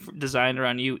specifically designed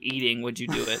around you eating, would you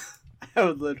do it? I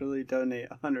would literally donate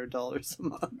 $100 a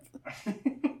month.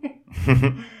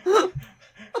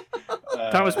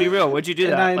 Thomas, be real. Would you do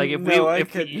And that? I Like if know I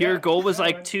if could- your goal was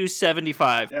like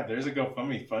 275, Yeah, if there's a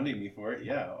GoFundMe funding me for it,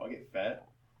 yeah, I'll get fat.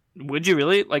 would you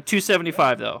really? Like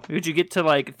 275 though? Would you get to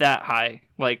like that high,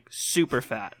 like super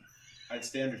fat? I'd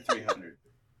stay under 300.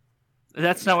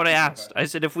 That's not what I asked. I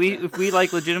said if we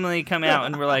like legitimately come out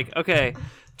and we're like, okay,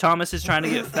 Thomas is trying to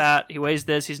get fat. He weighs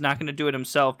this. He's not going to do it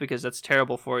himself because that's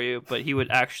terrible for you. But he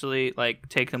would actually like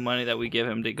take the money that we give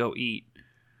him to go eat.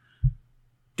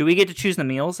 Do we get to choose the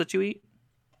meals that you eat?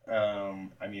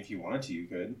 I mean, if you wanted to, you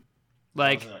could.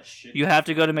 Like Wasn't that shit? you have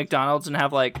to go to McDonald's and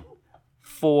have like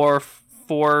four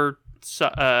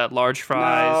large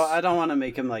fries. No, I don't want to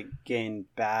make him like gain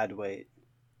bad weight.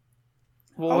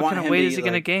 Well, I what want kind of him weight to is he eat,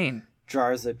 going to like, gain?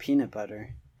 Jars of peanut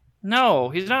butter. No,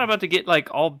 he's not about to get like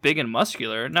all big and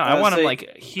muscular. No, I I would want him say-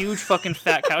 like a huge fucking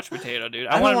fat couch potato, dude.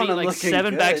 I I want don't him to eat want him like looking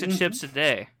 7 bags of good. chips a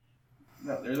day.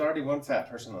 No, there's already one fat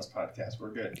person on this podcast.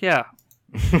 We're good. Yeah.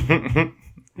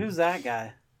 Who's that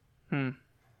guy?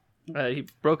 He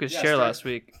broke his Yeah, chair start- last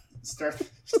week. Start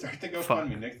the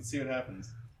GoFundMe, Nick. Let's see what happens.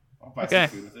 I'll buy Okay.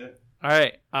 some food with it. All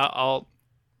right, I'll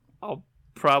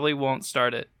probably won't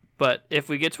start it, but if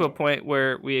we get to a point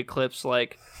where we eclipse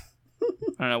like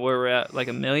I don't know where we're at, like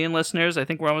 1 million listeners, I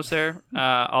think we're almost there.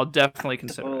 I'll definitely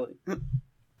consider it. Well,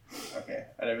 Okay,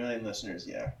 at 1 million listeners,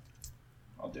 yeah,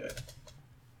 I'll do it.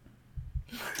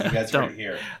 You guys heard Don't. it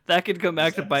here. That could come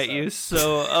back to bite you.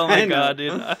 So, oh my I know. god,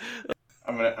 dude.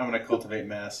 I'm gonna cultivate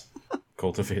mass.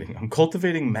 I'm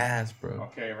cultivating mass, I'll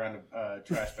bro. carry around a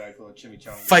trash bag full of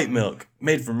chimichanga. Fight milk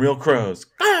made from real crows.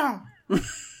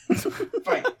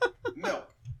 Fight. Milk.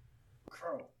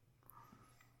 Crow. All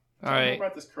Tell me right. more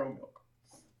about this crow milk.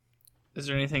 Is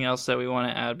there anything else that we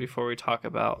want to add before we talk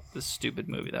about this stupid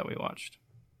movie that we watched?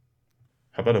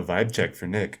 How about a vibe check for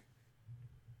Nick?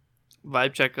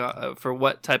 Vibe check for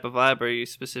what type of vibe are you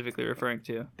specifically referring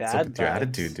to? What's up bad with your vibes.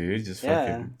 attitude, dude? Just Yeah.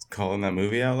 fucking calling that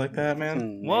movie out like that,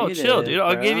 man? Whoa, Negative, chill, dude.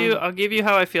 I'll bro. give you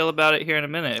how I feel about it here in a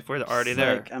minute if we're already It's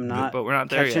there. like, I'm not but we're not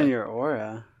there catching yet. your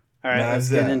aura. All right,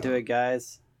 Knives let's get Out. into it,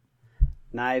 guys.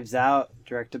 Knives Out,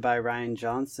 directed by Ryan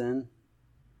Johnson.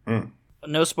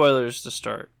 No spoilers to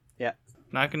start. Yeah.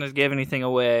 Not going to give anything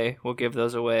away. We'll give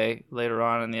those away later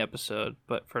on in the episode.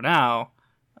 But for now,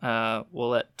 we'll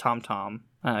let Tom go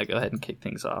ahead and kick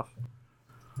things off.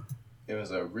 It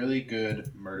was a really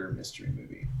good murder mystery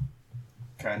movie.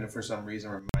 Kind of, for some reason,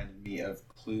 reminded me of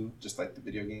Clue, just like the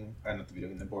video game. Not the video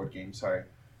game, the board game, sorry.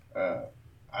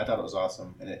 I thought it was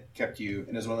awesome, and it kept you... And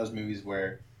it was one of those movies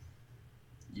where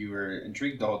you were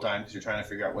intrigued the whole time because you're trying to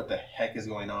figure out what the heck is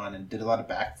going on, and did a lot of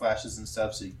backflashes and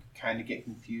stuff, so you kind of get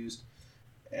confused.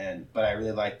 But I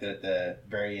really liked that at the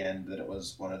very end that it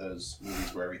was one of those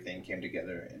movies where everything came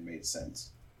together and made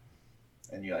sense.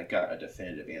 And you got a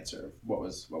definitive answer of what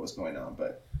was going on.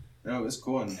 But no, it was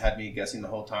cool and had me guessing the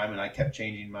whole time, and I kept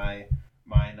changing my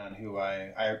mind on who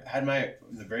I had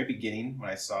in the very beginning when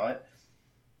I saw it.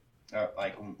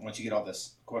 Once you get all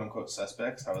this quote unquote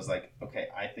suspects, I was like, okay,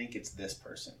 I think it's this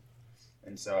person.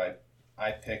 And so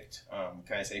I picked.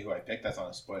 Can I say who I picked? That's not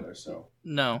a spoiler. So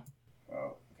No.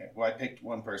 oh, okay. Well, I picked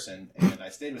one person and I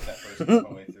stayed with that person all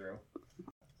the way through.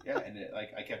 Yeah, and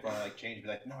I kept on changing, be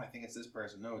like, no, I think it's this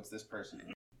person. No, it's this person.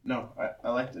 No, I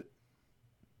liked it.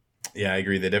 Yeah, I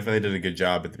agree. They definitely did a good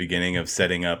job at the beginning of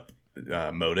setting up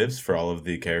motives for all of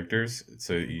the characters.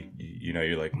 So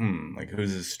you're like,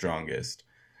 who's the strongest?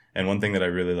 And one thing that I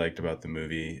really liked about the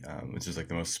movie, which is the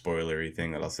most spoilery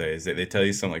thing that I'll say, is that they tell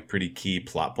you some pretty key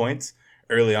plot points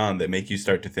early on that make you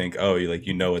start to think, oh,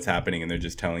 you know what's happening, and they're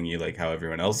just telling you how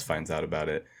everyone else finds out about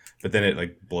it. But then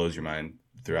it blows your mind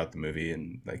throughout the movie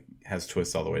and has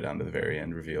twists all the way down to the very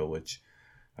end reveal, which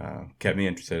kept me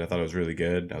interested. I thought it was really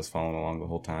good. I was following along the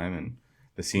whole time, and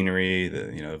the scenery,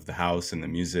 of the house and the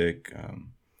music.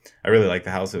 I really liked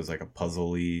the house. It was a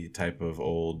puzzle-y type of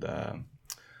old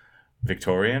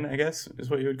Victorian, I guess, is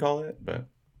what you would call it. But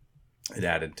it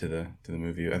added to the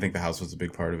movie. I think the house was a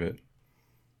big part of it.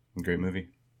 Great movie.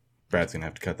 Brad's gonna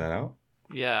have to cut that out.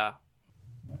 Yeah.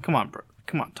 Come on, bro.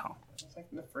 Come on, Tom.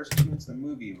 like the first 2 minutes of the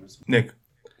movie was. Nick,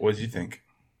 what did you think?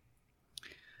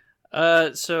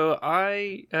 So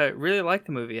I really liked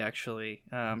the movie actually,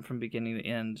 from beginning to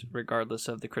end, regardless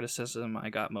of the criticism I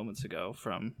got moments ago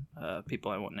from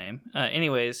people I won't name.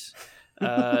 Anyways,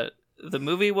 the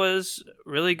movie was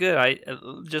really good. I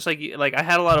just like I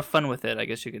had a lot of fun with it, I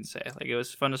guess you can say. Like it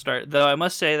was fun to start. Though I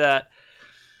must say that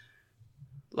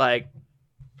like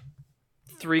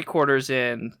 3/4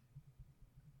 in,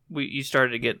 you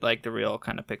started to get like the real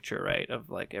kind of picture, right, of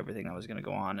like everything that was going to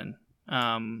go on, and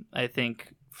I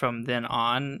think from then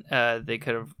on they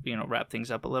could have wrapped things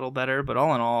up a little better. But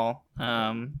all in all,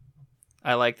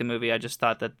 I liked the movie. I just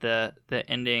thought that the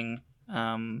ending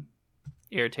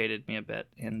irritated me a bit,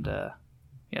 and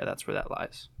yeah, that's where that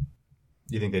lies.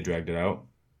 You think they dragged it out?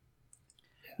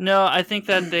 No, I think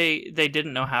that they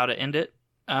didn't know how to end it.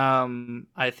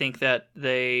 I think that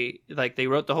they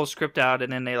wrote the whole script out,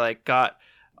 and then they like got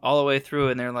all the way through,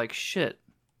 and they're like, shit,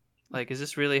 like, is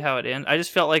this really how it ends? I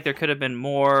just felt like there could have been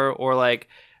more, or like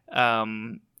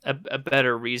a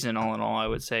better reason, all in all, I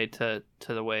would say, to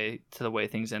the way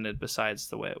things ended, besides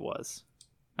the way it was.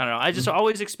 I don't know. I just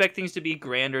always expect things to be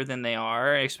grander than they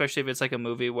are, especially if it's like a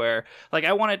movie where, like,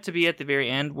 I want it to be at the very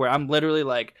end where I'm literally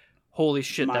like, holy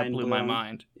shit, that blew my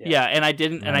mind. Yeah, and I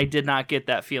didn't, and I did not get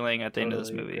that feeling at the end of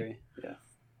this movie. Agree. Yeah.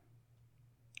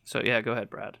 So yeah, go ahead,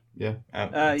 Brad. Yeah.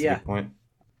 That's a good point.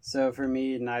 So for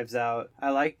me, Knives Out, I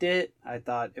liked it. I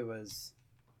thought it was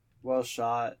well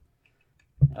shot.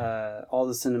 All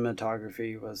the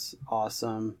cinematography was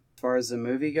awesome. As far as the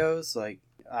movie goes, like,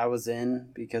 I was in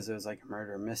because it was like a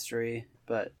murder mystery,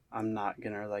 but I'm not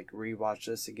gonna like rewatch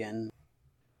this again.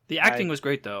 The acting was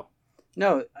great though.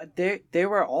 No, they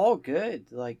were all good.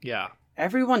 Like, yeah,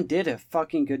 everyone did a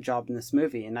fucking good job in this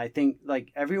movie, and I think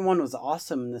like everyone was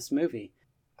awesome in this movie.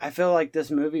 I feel like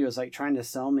this movie was like trying to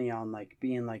sell me on like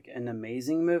being like an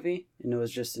amazing movie, and it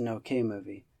was just an okay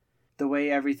movie. The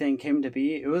way everything came to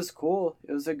be, it was cool.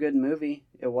 It was a good movie.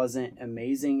 It wasn't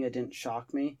amazing. It didn't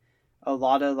shock me. A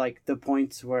lot of like the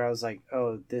points where I was like,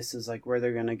 oh, this is like where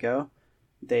they're gonna go,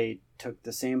 they took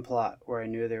the same plot where I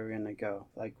knew they were gonna go,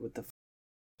 like with the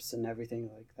f***s and everything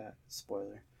like that.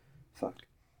 Spoiler. Fuck.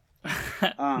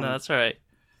 No, that's all right.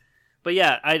 But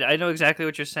yeah, I know exactly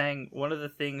what you're saying. One of the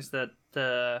things that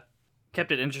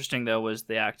kept it interesting though was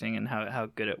the acting and how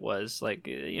good it was. Like,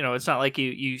 it's not like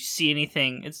you see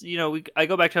anything. It's I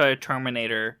go back to a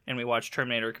Terminator and we watch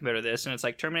Terminator compared to this, and it's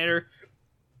like Terminator,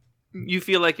 you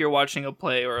feel like you're watching a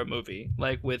play or a movie.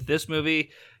 Like with this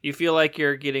movie, you feel like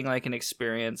you're getting like an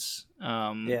experience.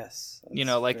 Yes.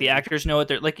 Like the actors know what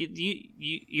they're like.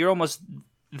 You're almost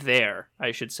there,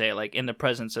 I should say, like in the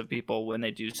presence of people when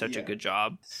they do such a good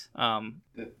job.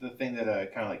 The thing that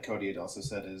kind of like Cody had also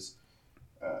said is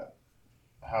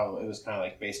how it was kind of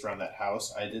like based around that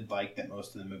house. I did like that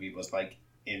most of the movie was like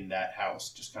in that house,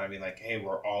 just kind of being like, hey,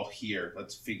 we're all here,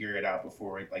 let's figure it out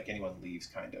before like anyone leaves,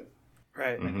 kind of.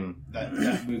 Right. Mm-hmm.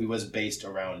 That movie was based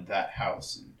around that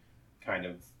house and kind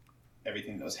of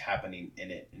everything that was happening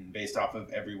in it, and based off of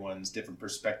everyone's different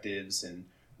perspectives and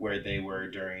where they were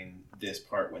during this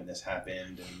part when this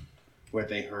happened, and what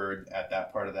they heard at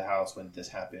that part of the house when this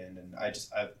happened. And I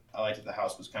liked that the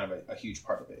house was kind of a huge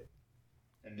part of it.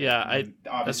 And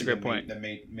that's a great point. The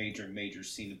major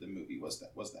scene of the movie was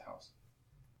the house.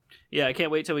 Yeah, I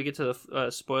can't wait till we get to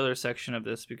the spoiler section of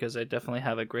this, because I definitely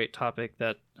have a great topic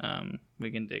that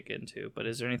we can dig into. But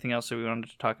is there anything else that we wanted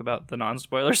to talk about the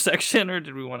non-spoiler section, or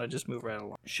did we want to just move right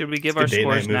along? Should we give our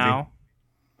scores now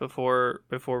before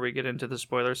we get into the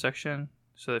spoiler section?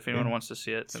 So if anyone wants to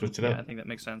see it, switch it up. I think that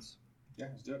makes sense. Yeah,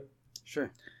 let's do it.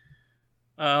 Sure.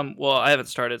 Well, I haven't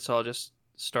started, so I'll just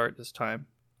start this time.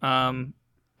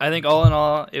 I think all in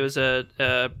all, it was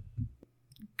a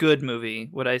good movie.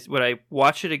 Would I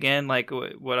watch it again? Like,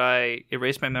 would I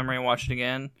erase my memory and watch it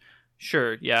again?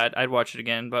 Sure, yeah, I'd watch it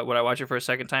again. But would I watch it for a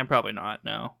second time? Probably not.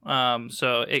 No.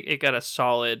 So it got a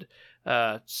solid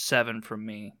 7 from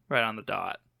me, right on the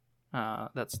dot.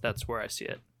 That's where I see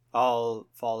it. I'll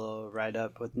follow right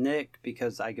up with Nick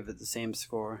because I give it the same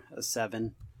score, a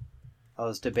 7. I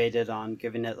was debated on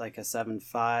giving it like a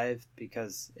 7.5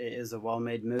 because it is a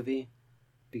well-made movie.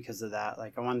 Because of that,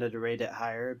 like, I wanted to rate it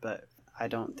higher, but I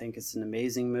don't think it's an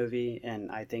amazing movie,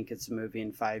 and I think it's a movie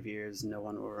in 5 years no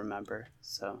one will remember.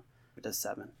 So it is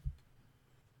 7.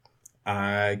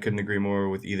 I couldn't agree more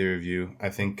with either of you. I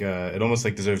think it almost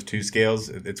like deserves 2 scales.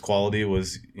 Its quality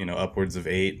was, upwards of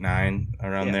 8, 9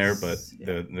 around there, but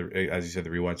the as you said, the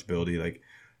rewatchability, like,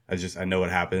 I know what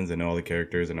happens. I know all the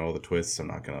characters. I know all the twists. I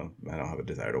don't have a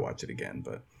desire to watch it again,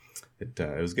 but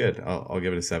it was good. I'll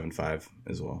give it a 7.5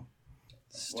 as well.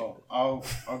 Well,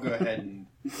 I'll go ahead and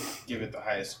give it the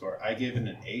highest score. I gave it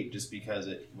an 8 just because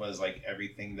it was like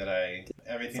everything that I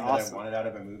wanted out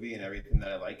of a movie and everything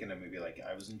that I like in a movie. Like,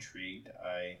 I was intrigued.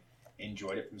 I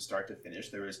enjoyed it from start to finish.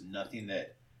 There was nothing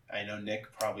that I know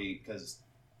Nick probably, because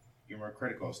you're more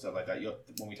critical of stuff like that.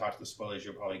 When we talk to the spoilers,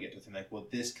 you'll probably get to think like, well,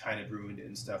 this kind of ruined it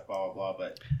and stuff, blah blah blah.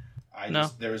 But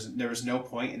there was no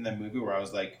point in the movie where I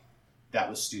was like, that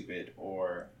was stupid,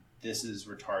 or this is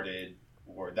retarded,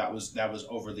 or that was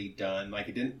overly done.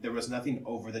 Like, there was nothing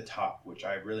over the top, which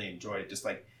I really enjoyed. Just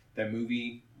like the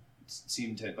movie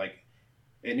seemed to like,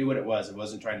 it knew what it was. It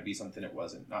wasn't trying to be something it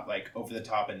wasn't. Not like over the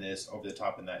top in this, over the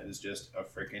top in that. It was just a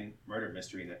freaking murder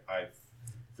mystery, and I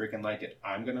freaking liked it.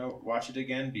 I'm gonna watch it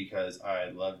again because I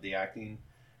love the acting,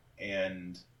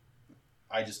 and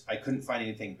I couldn't find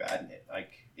anything bad in it.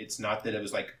 Like, it's not that it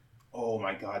was like, oh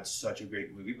my god, such a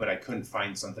great movie, but I couldn't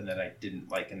find something that I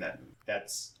didn't like in that movie.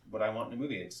 That's what I want in a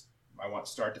movie. I want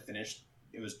start to finish.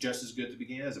 It was just as good at the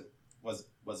beginning as it was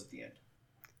at the end.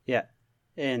 Yeah.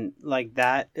 And like,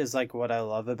 that is like what I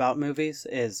love about movies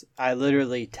is I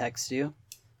literally text you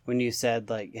when you said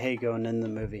like, hey, going in the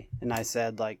movie. And I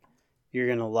said like, you're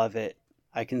going to love it.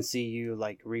 I can see you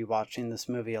like rewatching this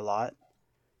movie a lot.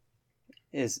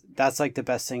 That's like the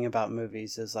best thing about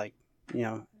movies is like, you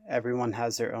know, everyone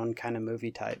has their own kind of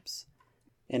movie types.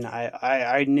 And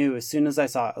I knew as soon as I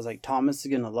saw it, I was like, Thomas is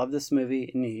going to love this movie,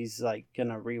 and he's like going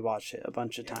to rewatch it a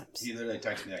bunch of times. He literally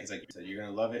texted me that. He's like, you're going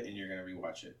to love it and you're going to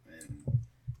rewatch it. And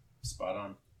spot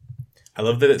on. I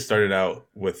love that it started out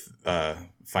with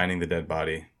finding the dead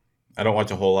body. I don't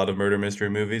watch a whole lot of murder mystery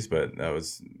movies, but that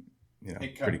was, you know,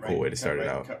 pretty cool way to start it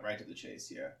out. Cut right to the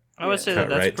chase, yeah. I would say cut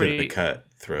that's right pretty... to the cut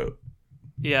throat.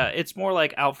 Yeah, it's more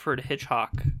like Alfred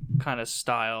Hitchcock kind of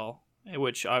style,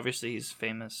 which obviously he's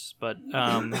famous, but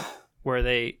where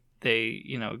they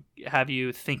you know, have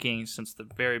you thinking since the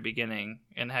very beginning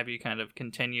and have you kind of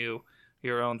continue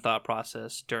your own thought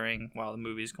process while the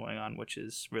movie's going on, which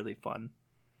is really fun.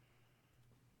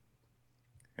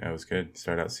 Yeah, it was good.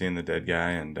 Start out seeing the dead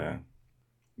guy and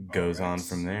goes on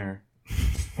from there.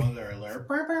 Spoiler alert.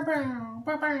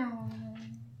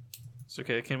 It's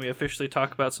okay. Can we officially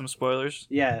talk about some spoilers?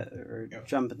 Yeah, or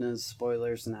jump into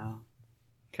spoilers now.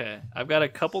 Okay, I've got a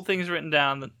couple things written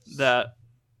down that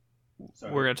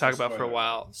we're going to talk about for a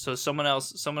while. So someone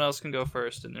else can go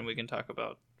first, and then we can talk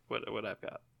about what I've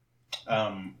got.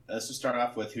 Let's just start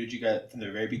off with who did you get from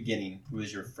the very beginning? Who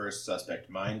was your first suspect?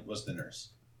 Mine was the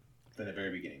nurse from the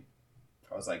very beginning.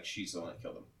 I was like, she's the one that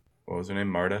killed him. What was her name?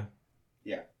 Marta?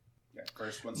 Yeah.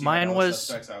 First, once mine was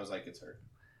suspects, I was like, it's her.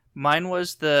 Mine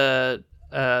was the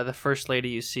first lady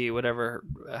you see,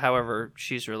 however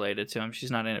she's related to him.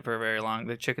 She's not in it for very long.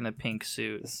 The chick in the pink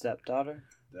suit. The stepdaughter?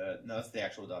 No, that's the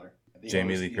actual daughter.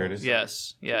 Jamie Lee Curtis?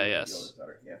 Yes. Yeah, yes. The oldest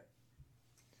daughter, yeah.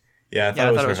 Yeah, I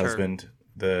thought it was her husband,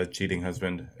 the cheating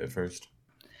husband at first.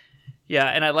 Yeah,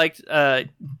 and I liked,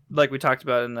 like we talked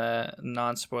about in the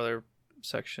non-spoiler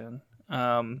section,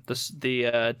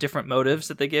 the different motives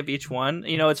that they give each one.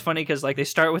 You know, it's funny because like they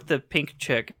start with the pink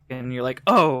chick, and you're like,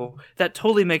 oh, that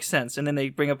totally makes sense. And then they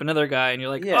bring up another guy, and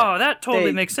you're like, oh, that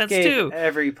totally makes sense too.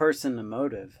 Every person a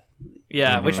motive.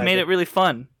 Yeah, which made it really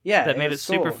fun. Yeah, that made it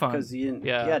super cool, fun because you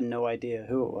had no idea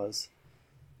who it was.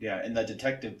 Yeah, and the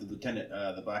detective, the lieutenant,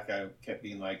 the black guy kept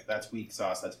being like, that's weak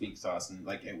sauce, and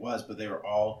like it was, but they were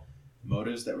all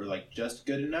motives that were like just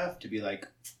good enough to be like,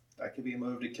 that could be a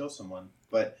motive to kill someone.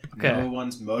 But no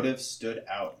one's motive stood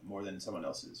out more than someone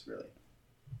else's, really.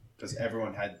 Because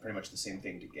everyone had pretty much the same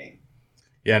thing to gain.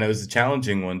 Yeah, and it was a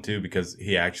challenging one, too, because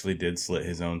he actually did slit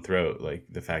his own throat. Like,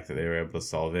 the fact that they were able to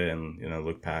solve it and, you know,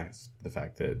 look past the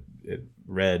fact that it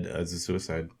read as a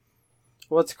suicide.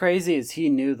 What's crazy is he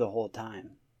knew the whole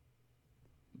time.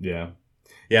 Yeah.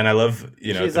 Yeah, and I love,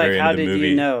 you know, she's at the very like, how end of the did movie,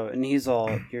 you know? And he's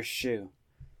all, your shoe.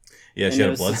 Yeah, and she had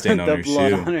a blood stain on her shoe. The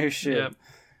blood on her shoe. Yep.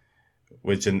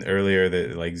 Which earlier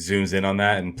that like zooms in on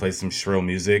that and plays some shrill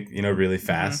music, you know, really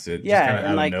fast. It just kind of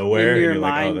out like, of nowhere, and you're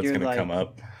mind, like, oh, that's gonna come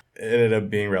up. It ended up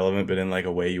being relevant, but in like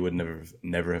a way you would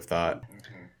never have thought.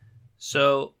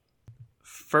 So,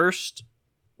 first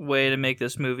way to make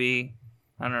this movie,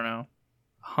 I don't know,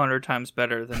 100 times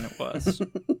better than it was.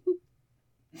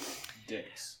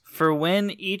 Dicks. For when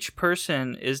each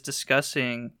person is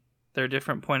discussing their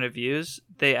different point of views,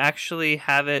 they actually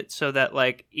have it so that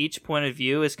like each point of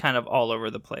view is kind of all over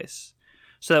the place.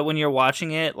 So that when you're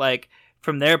watching it, like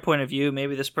from their point of view,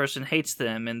 maybe this person hates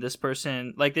them and this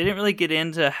person, like they didn't really get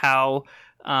into how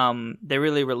they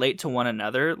really relate to one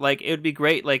another. Like, it would be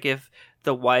great, like, if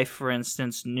the wife, for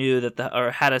instance, knew that or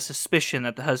had a suspicion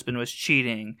that the husband was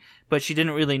cheating, but she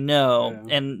didn't really know,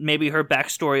 and maybe her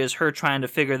backstory is her trying to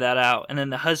figure that out, and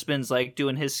then the husband's like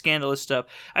doing his scandalous stuff.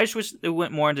 I just wish they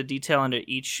went more into detail into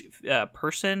each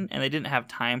person, and they didn't have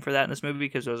time for that in this movie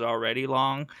because it was already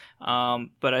long.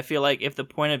 But I feel like if the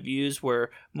point of views were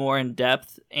more in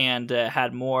depth and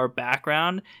had more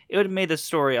background, it would have made the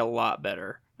story a lot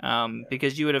better.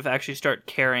 Because you would have actually start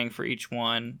caring for each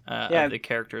one of the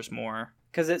characters more.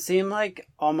 Because it seemed like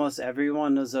almost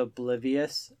everyone was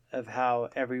oblivious of how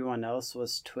everyone else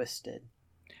was twisted.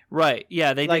 Right.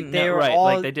 Yeah, they like didn't they know. were Right. all,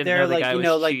 Like they didn't know the like, guy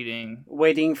was like, cheating.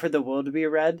 Waiting for the will to be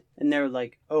read, and they were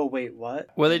like, "Oh wait, what?"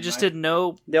 Well, they just didn't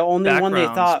know. The only one they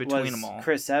thought was them all.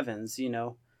 Chris Evans.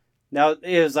 Now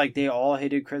it was like they all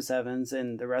hated Chris Evans,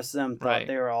 and the rest of them thought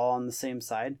they were all on the same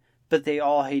side, but they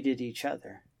all hated each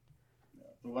other.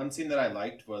 The one scene that I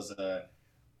liked was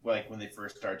like when they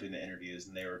first started doing the interviews,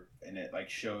 and it like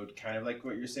showed kind of like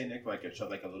what you're saying, Nick. Like it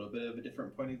showed like a little bit of a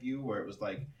different point of view, where it was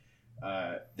like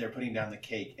they're putting down the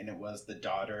cake, and it was the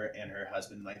daughter and her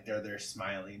husband, like they're there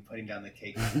smiling, putting down the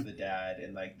cake for the dad,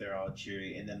 and like they're all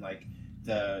cheery, and then like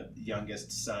the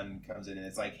youngest son comes in, and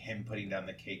it's like him putting down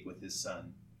the cake with his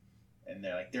son, and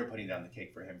they're putting down the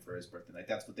cake for him for his birthday. Like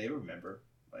that's what they remember.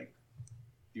 Like,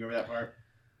 do you remember that part?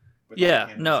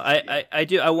 Yeah, no, I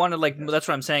do. I wanted like that's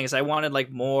what I'm saying is I wanted like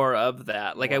more of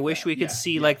that. Like I wish we could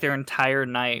see like their entire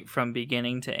night from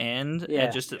beginning to end,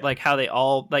 and just like how they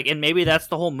all like, and maybe that's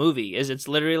the whole movie. Is it's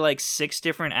literally like 6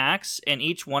 different acts, and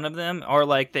each one of them are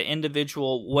like the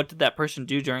individual. What did that person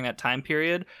do during that time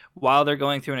period while they're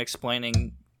going through and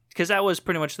explaining? Because that was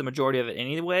pretty much the majority of it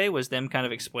anyway. Was them kind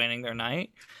of explaining their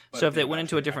night. So if they went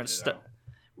into a different stuff.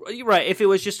 Right, if it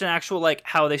was just an actual, like,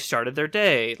 how they started their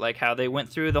day, like, how they went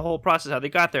through the whole process, how they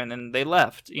got there, and then they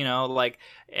left, like,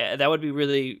 that would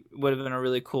have been a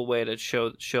really cool way to show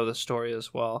the story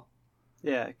as well.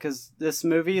 Yeah, because this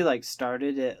movie, like,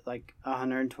 started at, like,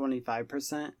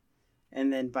 125%,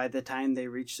 and then by the time they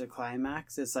reach the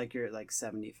climax, it's like you're at, like,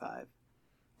 75.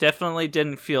 Definitely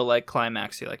didn't feel like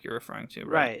climaxy, like you're referring to,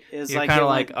 right? It was you're like kind of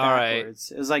like all right.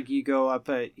 It was like you go up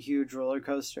a huge roller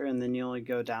coaster and then you only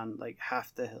go down like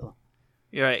half the hill.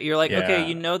 You're right. You're like,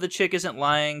 okay, the chick isn't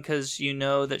lying because you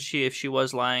know that if she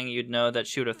was lying, you'd know that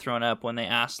she would have thrown up when they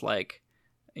asked, like,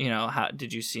 how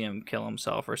did you see him kill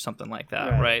himself or something like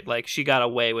that, right? Like she got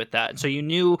away with that, and so you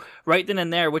knew right then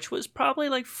and there, which was probably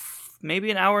like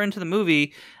maybe an hour into the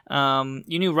movie,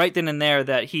 you knew right then and there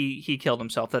that he killed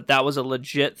himself, that was a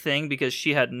legit thing because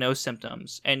she had no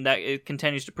symptoms, and that it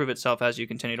continues to prove itself as you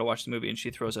continue to watch the movie, and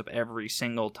she throws up every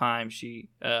single time she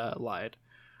lied.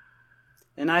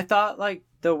 And I thought like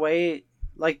the way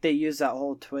like they use that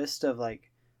whole twist of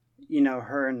like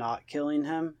her not killing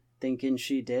him, thinking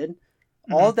she did,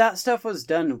 all that stuff was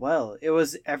done well. It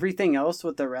was everything else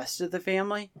with the rest of the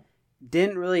family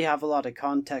didn't really have a lot of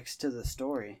context to the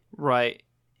story. Right.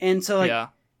 And so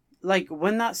like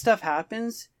when that stuff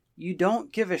happens, you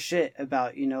don't give a shit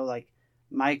about, like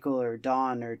Michael or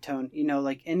Don or Tony,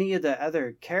 like any of the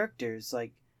other characters,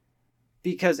 like,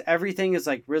 because everything is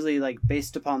like really like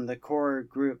based upon the core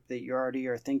group that you already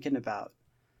are thinking about.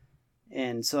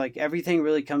 And so like everything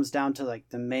really comes down to like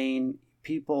the main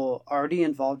people already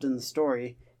involved in the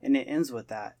story, and it ends with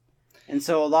that. And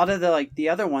so a lot of the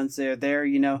other ones, they're there,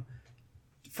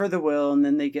 for the will, and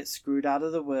then they get screwed out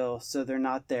of the will, so they're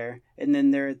not there, and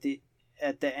then they're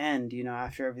at the end,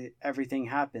 after everything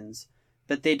happens,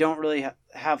 but they don't really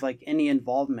have like any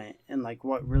involvement in like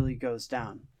what really goes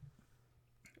down.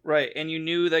 Right, and you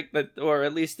knew that, or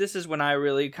at least this is when I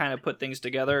really kind of put things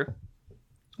together,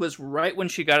 was right when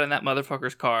she got in that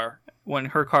motherfucker's car, when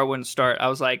her car wouldn't start. I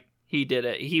was like, he did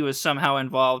it. He was somehow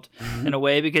involved in a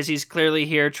way, because he's clearly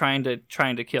here trying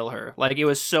to kill her. Like, it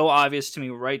was so obvious to me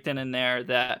right then and there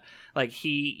that like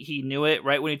he knew it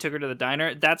right when he took her to the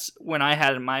diner. That's when I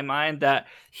had in my mind that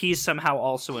he's somehow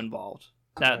also involved.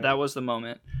 That was the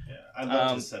moment. Yeah, I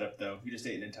loved his setup though. He just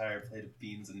ate an entire plate of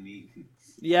beans and meat.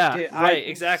 Yeah, dude, right,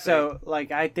 exactly. So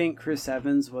like I think Chris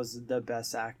Evans was the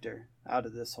best actor out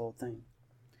of this whole thing.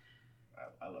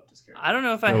 I loved his character. I don't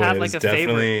know if I have like a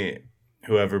favorite.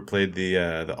 Whoever played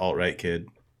the alt-right kid.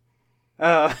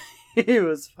 Oh, he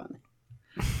was funny.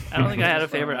 I don't think I had a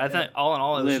favorite. I thought all in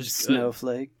all it was just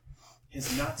snowflake.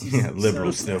 His Nazi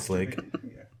liberal snowflake.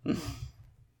 Yeah.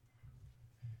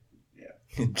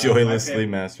 Joylessly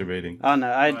masturbating. Oh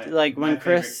no, like when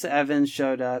Chris Evans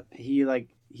showed up, he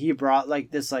brought like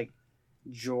this like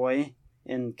joy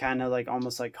and kind of like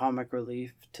almost like comic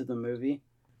relief to the movie.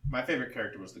 My favorite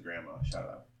character was the grandma. Shout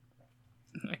out.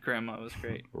 My grandma was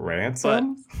great.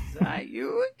 Ransom? Is that you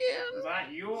again? Is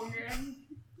that you again?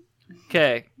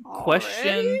 Okay,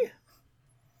 Already?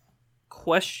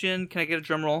 question. Can I get a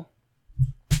drum roll?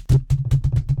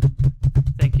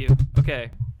 Thank you.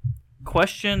 Okay.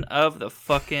 Question of the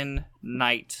fucking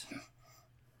night.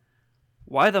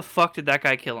 Why the fuck did that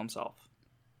guy kill himself?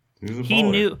 He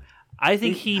knew. I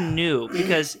think he knew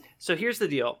because. So here's the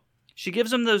deal. She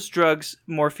gives him those drugs,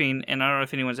 morphine, and I don't know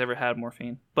if anyone's ever had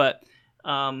morphine, but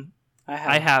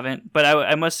I haven't. But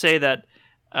I must say that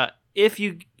if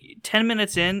you 10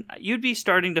 minutes in, you'd be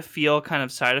starting to feel kind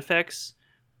of side effects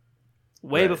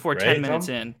way before 10 minutes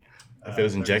in. If it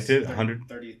was injected,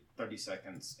 30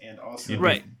 seconds, and also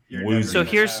Right. So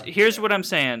here's what I'm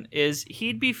saying is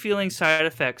he'd be feeling side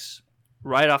effects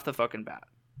right off the fucking bat.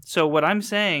 So what I'm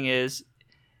saying is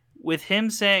with her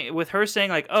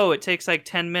saying like, oh, it takes like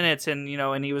 10 minutes and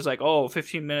and he was like, oh,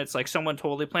 15 minutes, like someone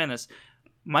totally planned this.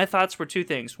 My thoughts were two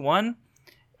things. One,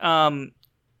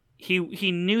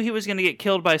 he knew he was going to get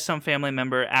killed by some family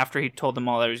member after he told them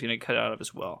all that he was going to cut out of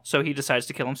his will. So he decides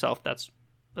to kill himself. That's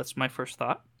my first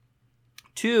thought.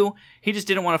 Two, he just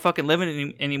didn't want to fucking live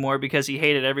anymore because he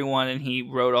hated everyone and he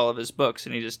wrote all of his books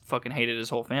and he just fucking hated his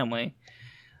whole family.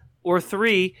 Or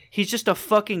three, he's just a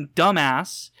fucking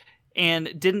dumbass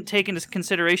and didn't take into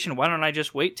consideration, why don't I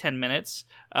just wait 10 minutes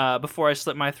before I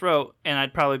slit my throat and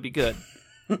I'd probably be good.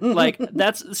 Like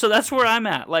that's where I'm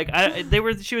at. Like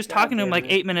she was talking to him like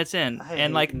 8 minutes in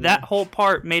and like that whole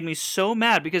part made me so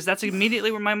mad because that's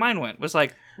immediately where my mind went. Was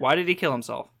like, why did he kill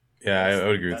himself? Yeah, I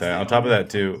would agree with that. On top of that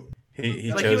too,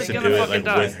 he Like, chose he to was do gonna it like fucking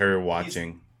die. with her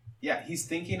watching. He's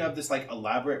thinking of this like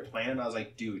elaborate plan, and I was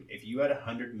like, dude, if you had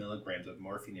 100 milligrams of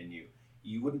morphine in you,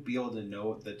 you wouldn't be able to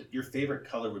know that your favorite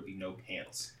color would be no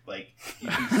pants. Like you'd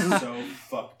be so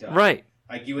fucked up. Right.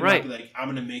 Like you would not be like, I'm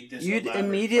gonna make this. You'd elaborate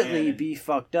immediately plan. be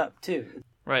fucked up too.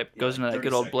 Right. Goes into that 30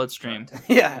 good old seconds. bloodstream.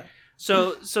 Yeah.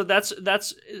 So that's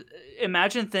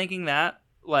imagine thinking that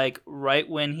like right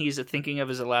when he's thinking of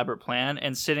his elaborate plan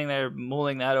and sitting there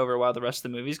mulling that over while the rest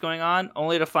of the movie's going on,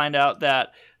 only to find out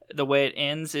that the way it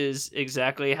ends is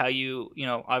exactly how you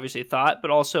obviously thought,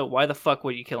 but also why the fuck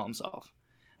would he kill himself?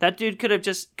 That dude could have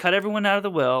just cut everyone out of the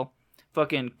will,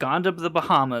 fucking gone to the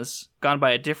Bahamas, gone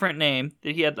by a different name.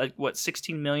 He had like what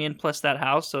 16 million plus that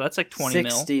house, so that's like 20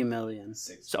 mil. 60 million.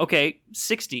 So okay,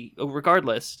 60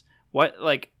 regardless. What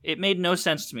like it made no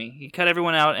sense to me. He cut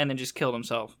everyone out and then just killed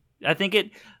himself. I think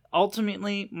it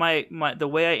ultimately my the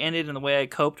way I ended and the way I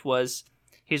coped was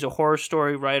he's a horror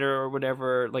story writer or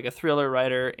whatever, like a thriller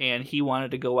writer, and he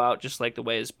wanted to go out just like the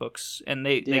way his books, and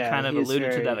they kind of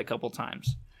alluded to that a couple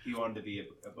times. He wanted to be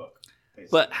a book. Basically.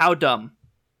 But how dumb.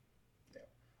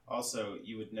 Also,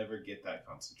 you would never get that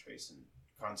concentration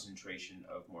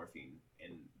of morphine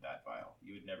in that vial.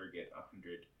 You would never get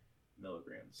 100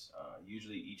 milligrams.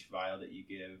 Usually, each vial that you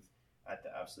give at the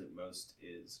absolute most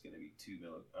is going to be 2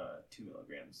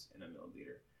 milligrams in a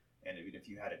milliliter. And even if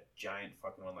you had a giant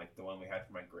fucking one like the one we had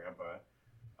for my grandpa,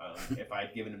 if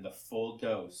I'd given him the full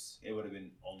dose, it would have been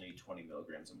only 20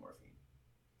 milligrams of morphine.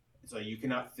 So you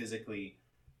cannot physically,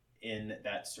 in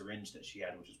that syringe that she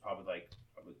had, which is probably like,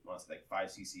 I would want to say like 5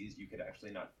 cc's, you could actually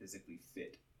not physically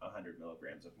fit 100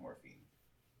 milligrams of morphine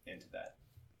into that.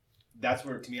 That's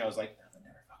where, to me, I was like, that would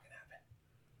never fucking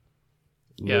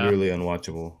happen. Yeah. Literally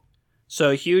unwatchable.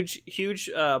 So huge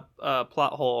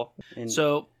plot hole. And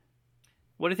So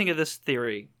what do you think of this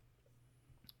theory?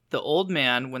 The old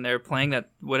man, when they were playing that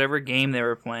whatever game they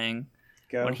were playing,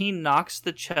 go. when he knocks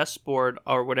the chessboard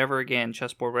or whatever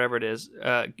chessboard, whatever it is,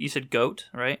 you said goat,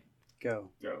 right? Go.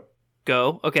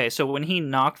 Go. Okay, so when he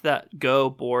knocked that go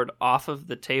board off of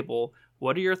the table,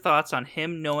 what are your thoughts on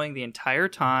him knowing the entire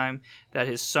time that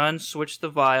his son switched the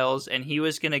vials and he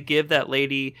was going to give that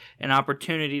lady an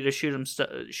opportunity to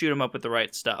shoot him up with the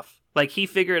right stuff? Like, he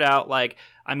figured out, like,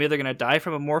 I'm either going to die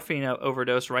from a morphine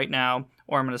overdose right now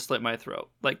or I'm going to slit my throat.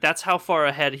 Like, that's how far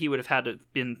ahead he would have had to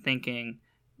been thinking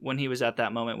when he was at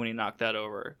that moment when he knocked that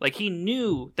over. Like, he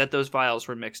knew that those vials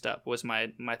were mixed up, was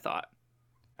my thought.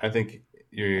 I think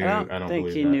I don't think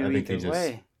believe he that. knew I think either he just.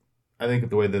 way. I think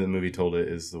the way that the movie told it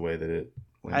is the way that it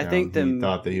went I down. think he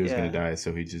thought that he was yeah. going to die,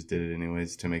 so he just did it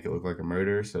anyways to make it look like a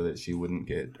murder, so that she wouldn't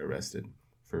get arrested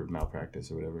for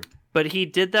malpractice or whatever. But he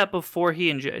did that before she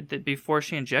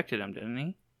injected him, didn't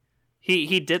he?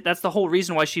 He did. That's the whole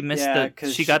reason why she missed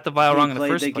she got the vial wrong in the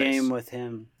first place. He played the game with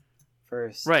him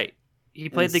first. Right. He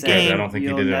played the And said, game. I don't think he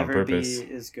 "You'll did it on never purpose."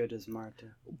 Be as good as Marta.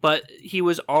 But he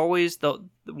was always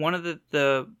one of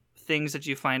the things that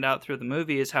you find out through the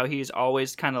movie is how he's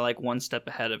always kind of like one step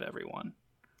ahead of everyone.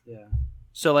 Yeah.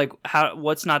 So like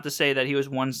what's not to say that he was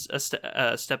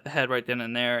a step ahead right then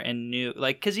and there and knew,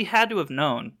 like, because he had to have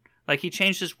known Like, he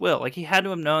changed his will. Like, he had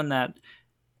to have known that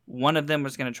one of them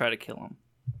was going to try to kill him.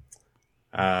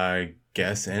 I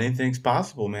guess anything's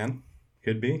possible, man.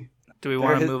 Could be. Do we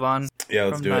want to move on? Yeah,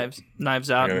 let's from do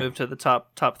Knives Out Okay. and move to the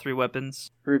top 3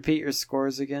 weapons? Repeat your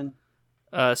scores again.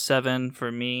 7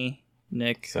 for me,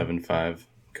 Nick. 7-5,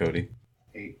 Cody.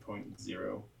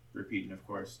 8.0. Repeating, of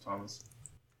course, Thomas.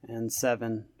 And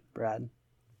 7, Brad.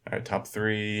 All right, top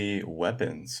 3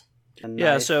 weapons. And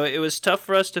Yeah, knife. so it was tough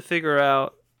for us to figure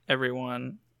out,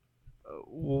 everyone,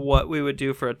 what we would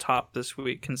do for a top this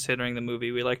week, considering the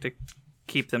movie. We like to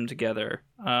keep them together.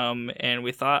 And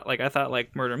we thought, I thought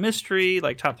murder mystery,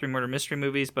 top 3 murder mystery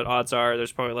movies, but odds are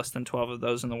there's probably less than 12 of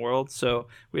those in the world, so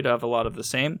we'd have a lot of the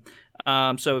same.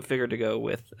 So we figured to go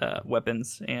with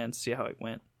weapons and see how it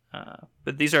went.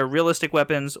 But these are realistic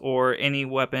weapons or any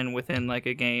weapon within a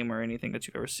game or anything that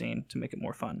you've ever seen to make it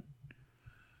more fun.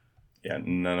 Yeah,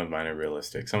 none of mine are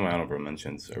realistic. Some of my honorable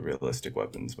mentions are realistic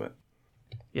weapons, but...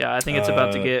 Yeah, I think it's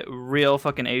about to get real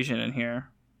fucking Asian in here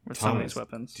with some of Thomas, these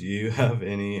weapons. do you have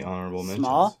any honorable mentions?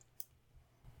 Small?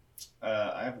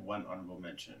 I have one honorable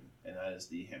mention, and that is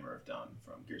the Hammer of Dawn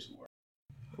from Gears of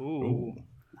War. Ooh.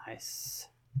 Nice.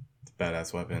 It's a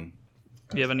badass weapon.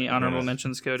 Do you have any honorable Yes.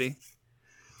 mentions, Cody?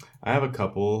 I have a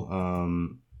couple.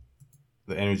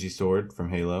 The energy sword from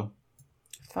Halo.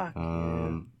 Fuck.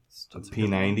 A That's a good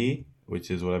one. P90,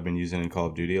 which is what I've been using in Call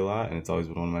of Duty a lot, and it's always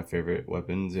been one of my favorite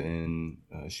weapons in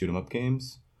shoot 'em up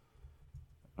games.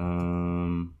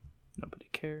 Nobody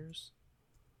cares.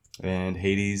 And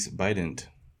Hades Bident.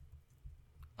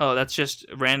 Oh, that's just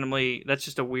randomly. That's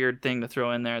just a weird thing to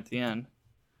throw in there at the end.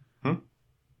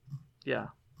 Yeah,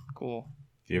 cool.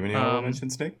 Do you have any honorable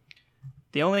mentions, Nick?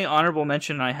 The only honorable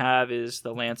mention I have is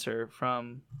the Lancer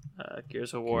from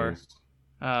Gears of War.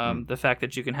 The fact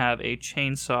that you can have a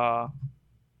chainsaw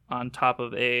on top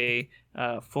of a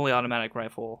fully automatic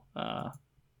rifle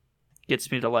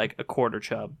gets me to a quarter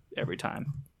chub every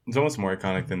time. It's almost more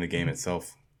iconic than the game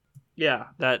itself. Yeah,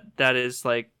 that is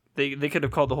they could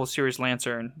have called the whole series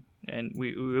Lancer and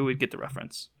we would get the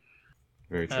reference.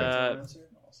 Very true.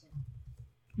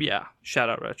 Yeah, shout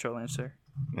out Retro Lancer.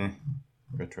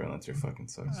 Retro Lancer fucking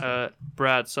sucks.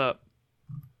 Brad, sup?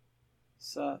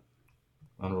 So,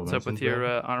 Honorable What's up with mentions, your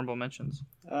Brad? honorable mentions?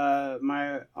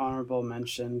 my honorable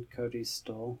mention, Cody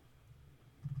stole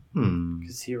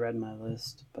because he read my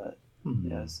list. But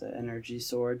yes, the energy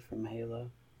sword from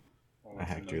Halo. I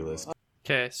hacked your list.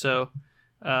 Okay, so,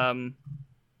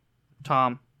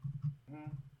 Tom,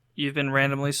 you've been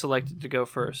randomly selected to go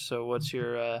first. So what's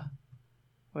your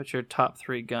top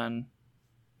 3 gun,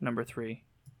 number 3,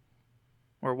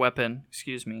 or weapon?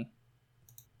 Excuse me.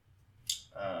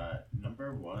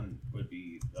 Number 1 would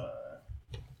be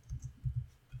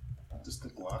just the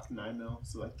Glock 9mm,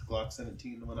 so the Glock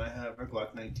 17, the one I have, or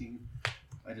Glock 19.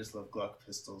 I just love Glock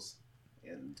pistols,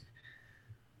 and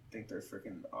I think they're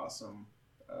freaking awesome.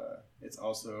 It's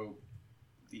also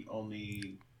the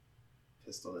only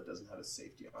pistol that doesn't have a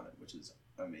safety on it, which is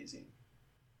amazing.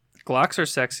 Glocks are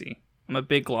sexy. I'm a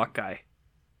big Glock guy.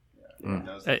 Yeah,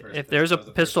 that was the first If there's a that was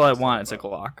the pistol first I want, it's a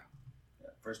bought. Glock. Yeah,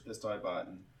 first pistol I bought,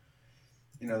 and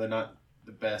they're not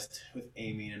the best with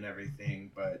aiming and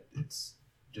everything, but it's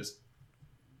just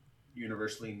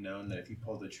universally known that if you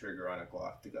pull the trigger on a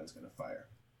Glock, the gun's gonna fire,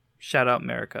 Shout out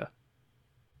America.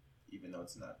 even though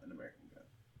it's not an American gun.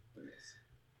 But yes,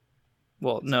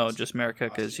 Well, It's no, awesome. just America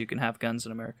because Awesome. you can have guns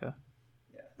in America.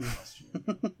 yeah, it's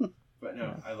Austrian. But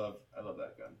no, I love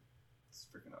that gun. It's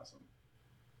freaking awesome.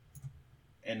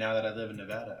 And now that I live in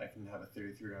Nevada, I can have a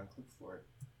 33 round clip for it.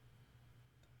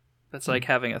 That's like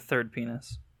having a third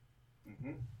penis.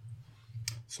 Mm-hmm.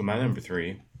 So my number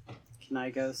 3 Can I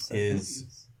go second?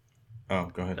 is... Oh,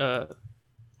 go ahead.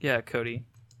 Yeah, Cody.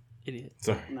 Idiot.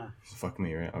 Sorry. No. Fuck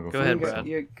me, right? I'll go Go first. ahead, You go, Brad.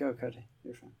 you go, Cody.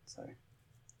 You're fine. Sorry.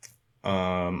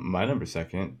 My number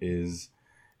 2 is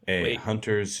a Wait.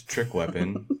 hunter's trick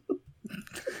weapon.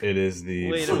 It is the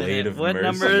Wait a Blade minute. of What Mercy.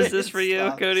 number is this for you,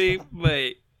 Stop, Cody? stop.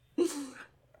 Wait.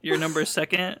 Your number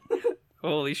 2nd?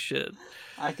 Holy shit.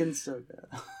 I can still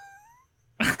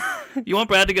go. You want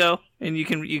Brad to go, and you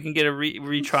can get a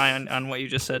retry on what you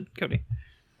just said, Cody.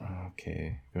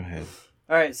 Okay, go ahead.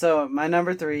 All right, so my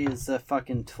number 3 is a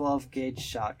fucking 12 gauge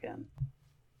shotgun.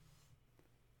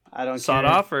 I don't Sawed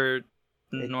care. off or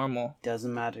It- Normal?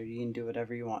 Doesn't matter. You can do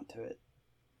whatever you want to it.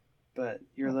 But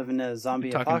you're living in a zombie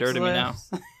You're talking apocalypse.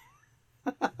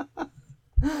 dirt to me now.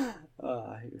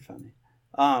 Oh, you're funny.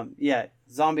 Yeah,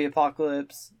 zombie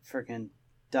apocalypse, freaking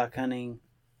duck hunting,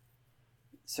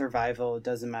 survival. It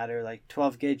doesn't matter.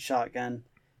 12 gauge shotgun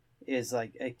is a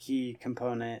key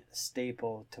component,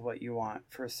 staple to what you want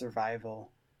for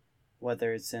survival,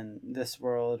 whether it's in this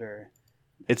world or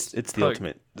It's the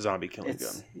ultimate zombie killing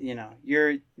gun. You know,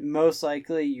 you're most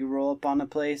likely you roll up on a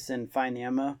place and find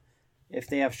ammo. If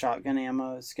they have shotgun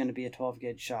ammo, it's going to be a 12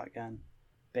 gauge shotgun.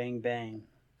 Bang bang.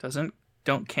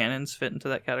 Don't cannons fit into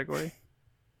that category?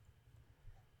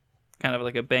 Kind of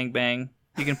like a bang bang.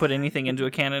 You can put anything into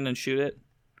a cannon and shoot it.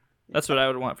 That's what I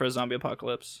would want for a zombie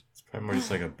apocalypse. It's probably more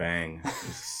just like a bang, just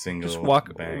a single. Just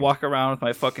walk bang. around with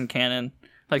my fucking cannon.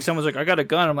 Like someone's like, I got a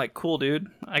gun. I'm like, cool, dude.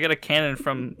 I got a cannon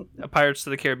from a Pirates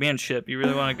of the Caribbean ship. You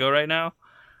really want to go right now?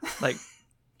 Like,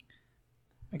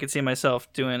 I could see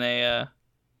myself doing a,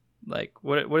 like,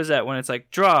 what is that when it's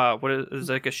like draw? What is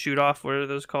like a shoot off? What are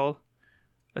those called?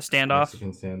 A standoff.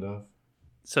 Mexican standoff.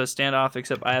 So a standoff,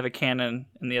 except I have a cannon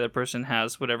and the other person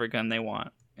has whatever gun they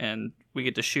want, and we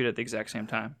get to shoot at the exact same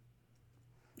time.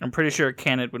 I'm pretty sure a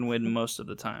cannon would win most of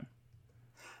the time.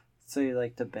 So you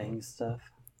like to bang stuff?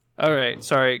 All right,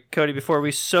 sorry, Cody. Before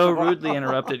we so rudely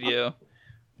interrupted you,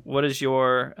 what is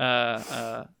your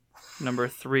number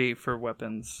 3 for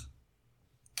weapons?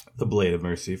 The Blade of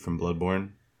Mercy from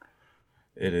Bloodborne.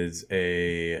 It is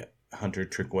a hunter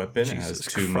trick weapon. It has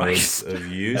 2 modes of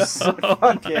use.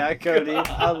 Fuck yeah, Cody.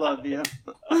 I love you.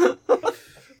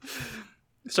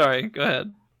 Sorry, go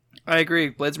ahead. I agree.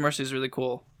 Blades of Mercy is really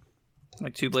cool.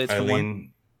 Like 2 blades for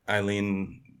one.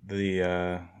 Eileen,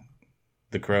 the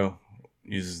crow,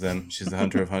 uses them. She's the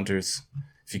hunter of hunters.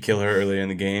 If you kill her earlier in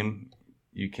the game,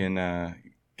 you can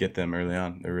get them early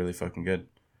on. They're really fucking good.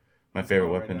 My favorite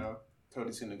weapon. Right now,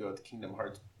 Cody's gonna go with the Kingdom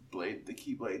Hearts blade, the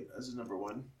Keyblade, as his number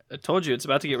 1. I told you it's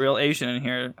about to get real Asian in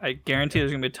here. I guarantee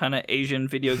there's gonna be a ton of Asian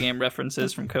video game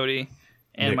references from Cody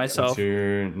and Nick, myself. What's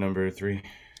your number 3?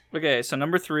 Okay, so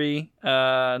number 3,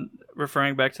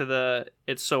 referring back to the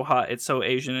 "it's so hot, it's so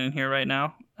Asian in here right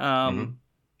now."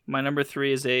 My number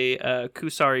 3 is a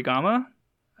Kusarigama,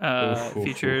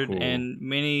 featured in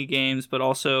many games, but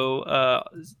also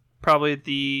probably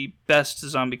the best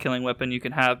zombie killing weapon you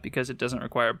can have because it doesn't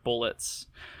require bullets.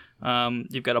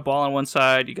 You've got a ball on one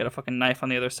side, you got a fucking knife on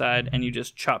the other side, and you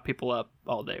just chop people up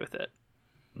all day with it.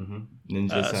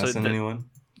 Ninja Assassin, anyone?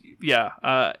 Yeah,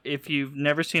 if you've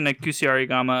never seen a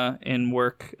Kusarigama in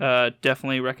work,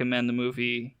 definitely recommend the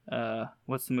movie.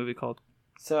 What's the movie called?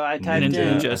 So I typed in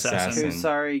Ninja Assassin.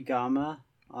 Kusarigama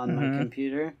on my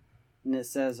computer, and it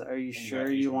says, "Are you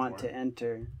sure you want to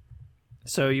enter?"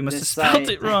 So you must have spelled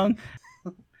it wrong.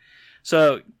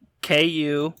 So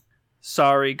Ku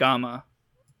Sarigama,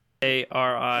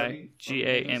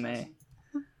 Arigama.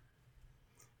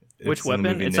 Which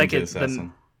weapon? It's like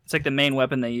it's like the main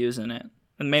weapon they use in it.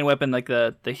 The main weapon, like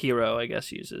the hero, I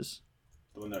guess, uses.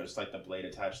 The one that's like the blade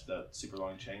attached to the super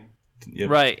long chain.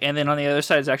 Yep. Right, and then on the other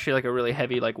side is actually like a really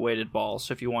heavy, like weighted ball.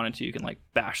 So if you wanted to, you can like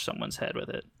bash someone's head with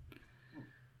it.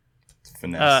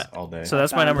 Finesse all day. So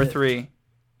that's my number 3.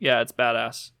 Yeah, it's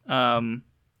badass. Oh,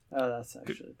 that's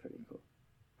actually pretty cool.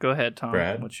 Go ahead, Tom.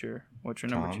 Brad? What's your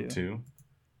number 2? 2.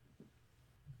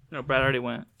 No, Brad already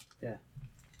went. Yeah.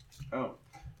 Oh,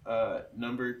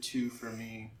 number 2 for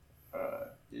me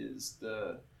is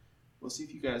the. We'll see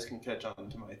if you guys can catch on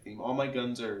to my theme. All my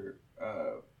guns are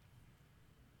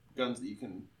guns that you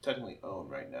can technically own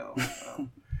right now.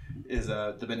 Is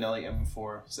the Benelli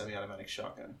M4 semi-automatic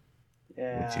shotgun.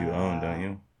 Yeah. Which you own, don't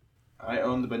you? I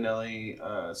own the Benelli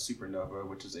Supernova,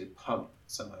 which is a pump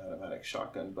semi-automatic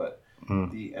shotgun, but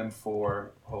the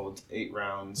M4 holds 8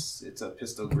 rounds. It's a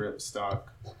pistol grip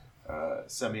stock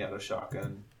semi-auto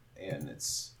shotgun, and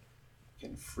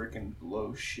can freaking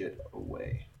blow shit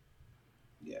away.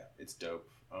 Yeah, it's dope.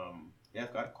 Yeah,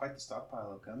 I've got quite the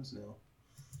stockpile of guns now.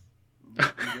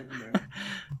 I'm getting there.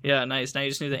 Yeah, nice. Now you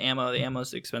just need the ammo. The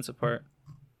ammo's the expensive part.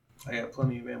 I got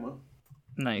plenty of ammo.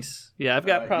 Nice. Yeah, I've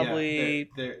got probably...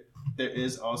 Yeah, there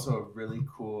is also a really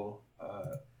cool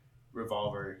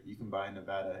revolver you can buy in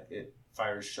Nevada. It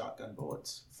fires shotgun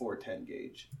bullets, 410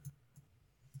 gauge.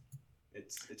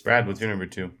 It's Brad, what's your number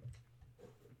 2?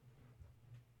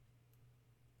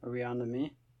 Are we on to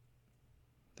me?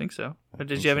 I think so. Or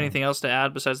did you have anything else to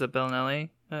add besides the Benelli,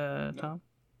 Tom?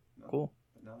 No. Cool.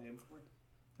 Benelli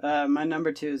M4. My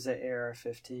number 2 is the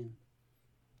AR-15.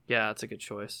 Yeah, that's a good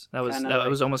choice. That was Kinda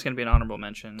was almost going to be an honorable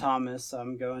mention. Thomas,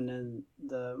 I'm going in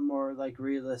the more like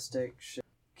realistic shit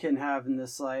can have in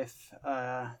this life.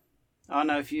 I don't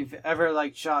know if you've ever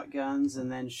liked shotguns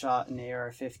and then shot an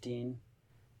AR-15.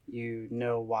 You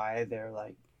know why they're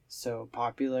like so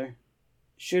popular.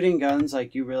 Shooting guns,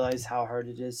 like you realize how hard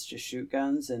it is to shoot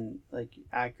guns and like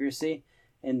accuracy,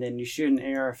 and then you shoot an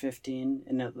AR-15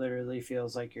 and it literally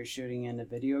feels like you're shooting in a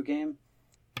video game.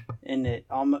 And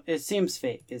it seems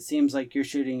fake. It seems like you're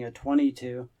shooting a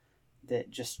 .22 that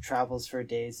just travels for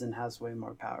days and has way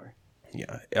more power.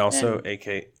 Yeah. Also,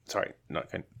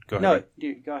 Go ahead.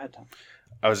 No, go ahead, Tom.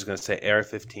 I was just gonna say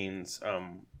AR-15s,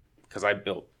 because I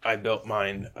built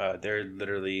mine. They're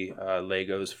literally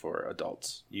Legos for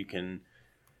adults.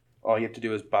 All you have to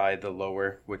do is buy the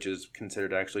lower, which is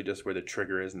considered actually just where the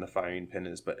trigger is and the firing pin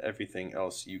is, but everything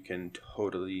else you can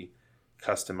totally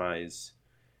customize.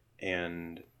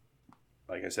 And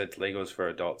like I said, Legos for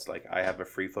adults. Like I have a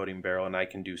free floating barrel, and I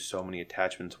can do so many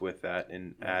attachments with that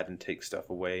and add and take stuff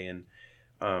away. And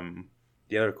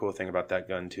the other cool thing about that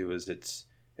gun too is it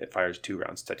fires 2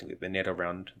 rounds technically. The NATO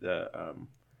round, the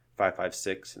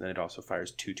 5.56, and then it also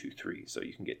fires 2.23, so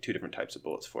you can get 2 different types of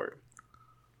bullets for it.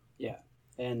 Yeah,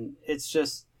 and it's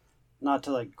just not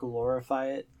to like glorify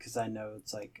it, because I know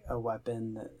it's like a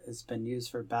weapon that has been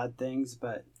used for bad things,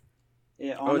 but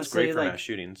it honestly, it's great for like, mass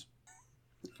shootings.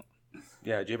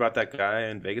 Yeah, did you hear about that guy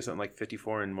in Vegas on like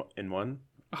 54 in one?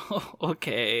 Oh,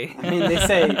 okay. I mean, they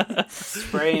say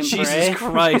spray and Jesus pray.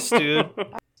 Christ, dude.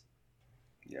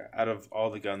 Yeah, out of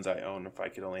all the guns I own, if I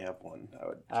could only have one, I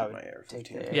would keep my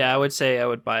AR-15. Yeah, I would say I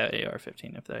would buy an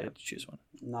AR-15 if I had to choose one.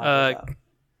 Not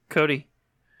Cody.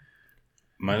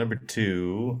 My number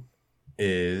 2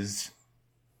 is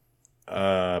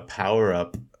a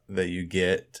power-up that you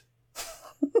get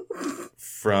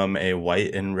from a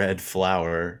white and red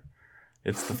flower.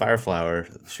 It's the fire flower,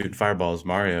 shooting fireballs,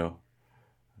 Mario.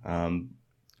 One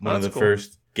of the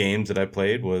first games that I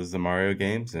played was the Mario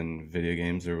games, and video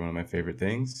games are one of my favorite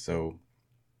things. So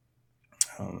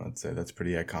I'd say that's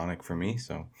pretty iconic for me.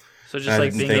 So just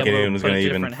like being able to put a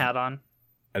different hat on.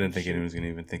 I didn't think anyone was going to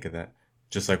even think of that.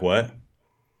 Just like what?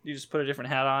 You just put a different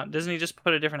hat on. Doesn't he just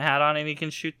put a different hat on and he can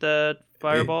shoot the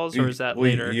fireballs, or is that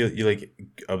later? You like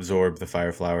absorb the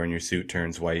fire flower and your suit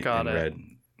turns white and red.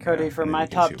 Cody, for my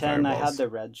top 10, I had the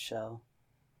red shell.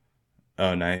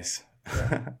 Oh, nice.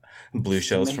 Blue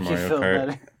shells from Mario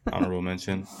Kart. Honorable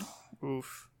mention.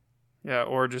 Oof. Yeah,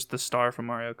 or just the star from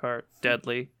Mario Kart.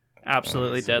 Deadly.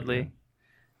 Absolutely deadly.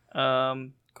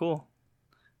 Cool.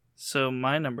 So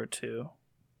my number 2.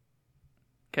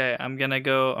 Okay, I'm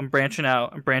branching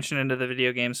out. I'm branching into the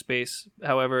video game space.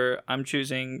 However, I'm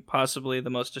choosing possibly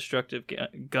the most destructive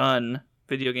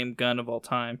video game gun of all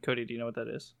time. Cody, do you know what that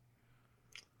is?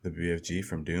 The BFG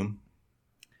from Doom?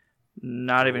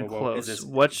 Not even close. Is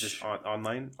this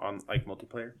online? On like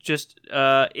multiplayer? Just,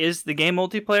 is the game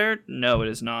multiplayer? No, it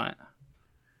is not.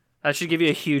 That should give you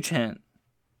a huge hint.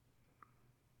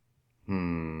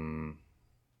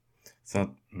 It's not...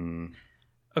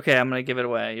 Okay, I'm going to give it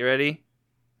away. You ready?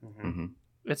 Mm-hmm.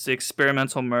 It's the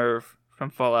experimental MIRV from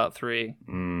Fallout 3.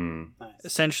 Nice.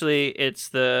 Essentially, it's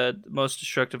the most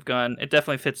destructive gun. It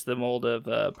definitely fits the mold of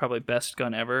probably best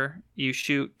gun ever. You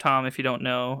shoot, Tom, if you don't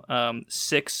know,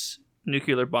 6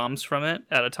 nuclear bombs from it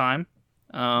at a time.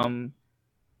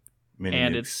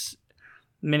 It's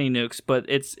mini nukes, but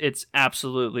it's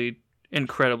absolutely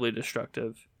incredibly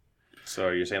destructive. So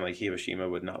you're saying like Hiroshima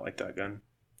would not like that gun?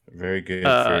 Very good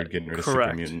for getting rid of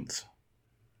super mutants.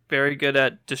 Very good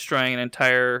at destroying an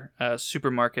entire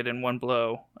supermarket in one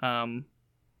blow,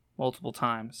 multiple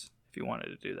times, if you wanted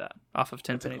to do that, off of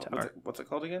Tenpenny Tower. What's it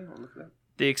called again? I'll look it up.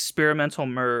 The experimental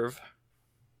MIRV.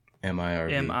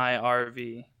 MIRV.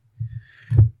 MIRV.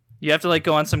 You have to like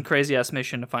go on some crazy ass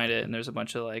mission to find it, and there's a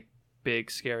bunch of like big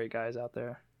scary guys out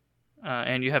there,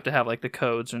 and you have to have like the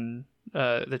codes and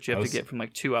that you have to get from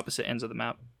like 2 opposite ends of the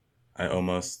map. I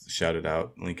almost shouted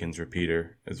out Lincoln's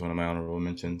Repeater as one of my honorable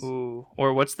mentions. Ooh,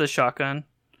 or what's the shotgun?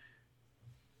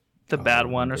 The bad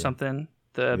one or something?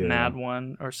 The mad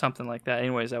one or something like that.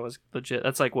 Anyways, that was legit.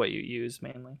 That's like what you use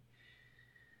mainly.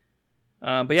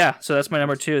 But yeah, so that's my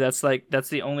number 2. That's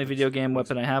the only video game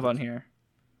weapon I have on here.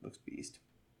 Looks beast.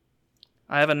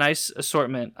 I have a nice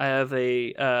assortment. I have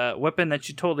a weapon that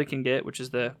you totally can get, which is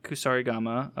the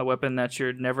Kusarigama, a weapon that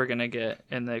you're never going to get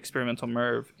in the experimental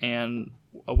MIRV, and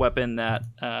a weapon that,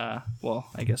 well,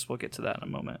 I guess we'll get to that in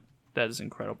a moment. That is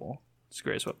incredible. It's the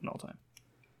greatest weapon of all time.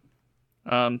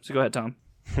 So go ahead, Tom.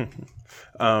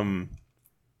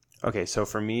 Okay, so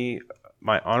for me,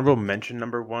 my honorable mention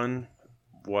number 1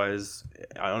 was,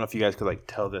 I don't know if you guys could like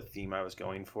tell the theme I was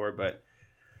going for, but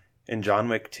in John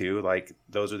Wick 2, like,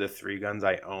 those are the 3 guns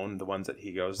I own, the ones that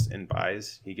he goes and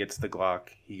buys. He gets the Glock,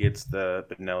 he gets the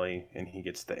Benelli, and he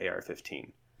gets the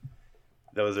AR-15.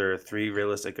 Those are 3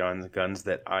 realistic guns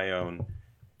that I own,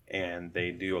 and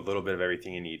they do a little bit of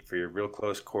everything you need for your real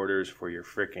close quarters, for your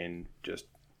frickin' just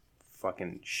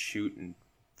fucking shoot and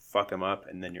fuck them up,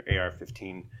 and then your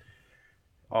AR-15.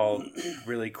 All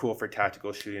really cool for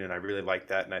tactical shooting, and I really like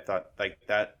that, and I thought, like,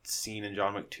 that scene in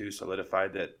John Wick 2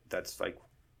 solidified that that's, like,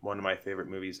 one of my favorite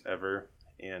movies ever.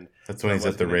 And that's when he's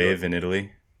at the rave in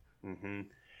Italy. Mm-hmm.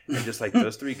 And just like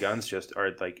those 3 guns just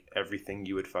are like everything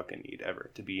you would fucking need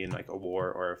ever to be in like a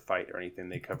war or a fight or anything.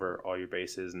 They cover all your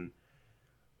bases, and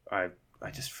I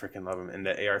just freaking love them. And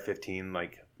the AR-15,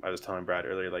 like I was telling Brad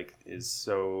earlier, like is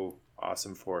so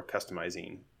awesome for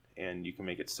customizing, and you can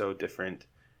make it so different.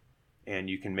 And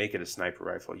you can make it a sniper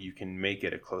rifle. You can make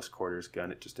it a close quarters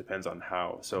gun. It just depends on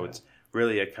how. So it's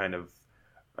really a kind of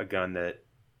a gun that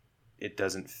it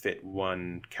doesn't fit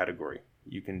one category.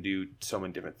 You can do so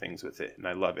many different things with it, and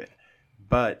I love it.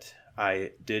 But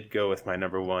I did go with my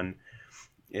number 1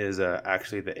 is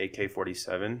actually the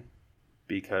AK-47,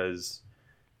 because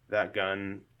that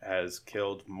gun has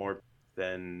killed more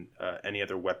than any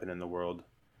other weapon in the world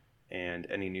and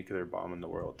any nuclear bomb in the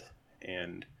world.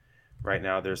 And right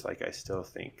now, there's like, I still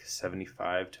think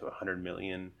 75 to 100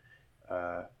 million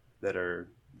that are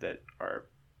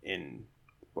in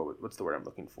what's the word I'm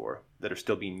looking for, that are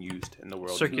still being used in the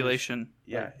world. Circulation.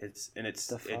 Yeah, it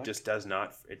just does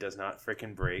not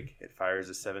freaking break. It fires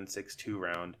a 7.62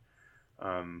 round.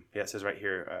 It says right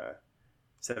here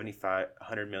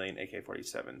 100 million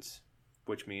AK-47s,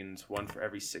 which means 1 for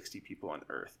every 60 people on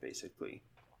Earth, basically.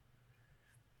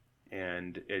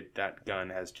 And that gun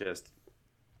has just,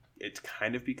 it's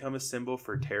kind of become a symbol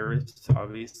for terrorists,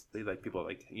 obviously. Like people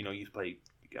like, you play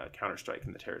Counter-Strike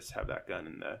and the terrorists have that gun,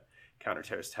 and the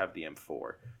counter-terrorists have the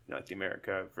M4. Like the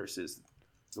America versus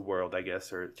the world, I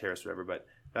guess, or terrorists, whatever. But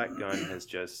that gun has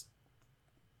just,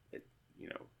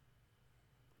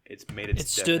 it's made its... It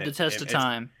stood the test of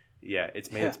time. Yeah,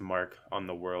 it's made its mark on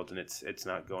the world, and it's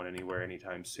not going anywhere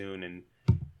anytime soon. And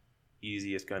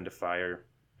easiest gun to fire,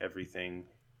 everything.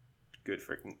 Good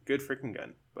freaking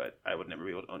gun, but I would never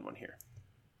be able to own one here.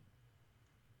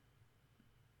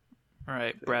 All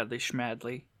right, Bradley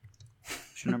Schmadley.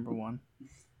 What's your number 1?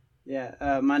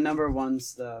 Yeah, my number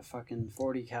 1's the fucking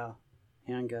 40 cal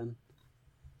handgun.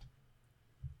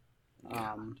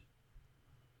 I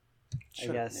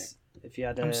guess if you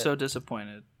had to... I'm so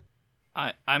disappointed.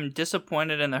 I'm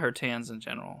disappointed in the Hurtans in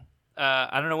general.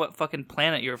 I don't know what fucking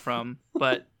planet you're from,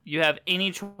 but you have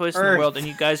any choice in the world, and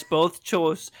you guys both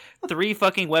chose 3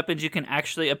 fucking weapons you can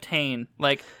actually obtain.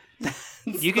 Like,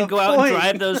 you can go out and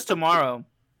drive those tomorrow.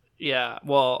 Yeah,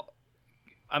 well,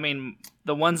 I mean,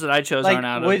 the ones that I chose aren't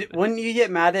out of... Wouldn't you get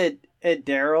mad at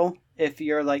Daryl if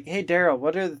you're like, hey, Daryl,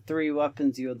 what are the 3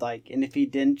 weapons you would like? And if he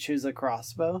didn't choose a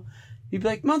crossbow, you'd be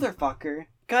like, motherfucker,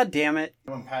 god damn it.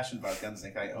 I'm passionate about guns.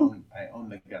 Like, I own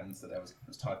the guns that I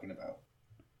was talking about.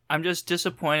 I'm just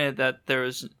disappointed that there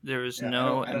was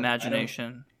no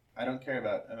imagination. I don't care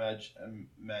about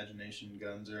imagination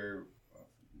guns or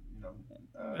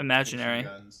imaginary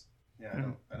guns.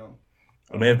 Yeah, I don't.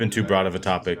 It may have been too broad of a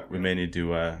topic. We may need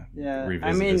to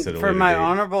revisit this at a for later my date.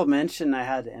 honorable mention, I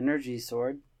had energy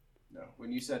sword. No,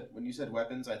 when you said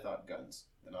weapons, I thought guns,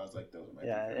 and I was like, those are my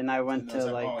favorite. And I went to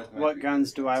like, what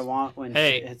guns do I want when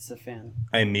shit hits the fan?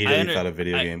 I immediately thought of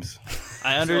video games.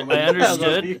 I understood. I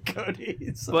love you,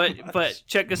 Cody, but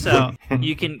check this out.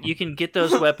 You can get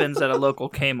those weapons at a local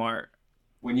Kmart.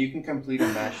 When you can complete a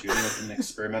mass shooting with an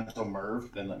experimental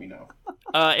MIRV, then let me know.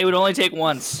 It would only take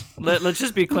once. Let's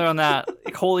just be clear on that.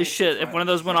 Like, holy shit! If one of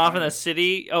those went off in a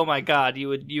city, oh my god, you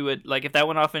would like if that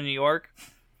went off in New York.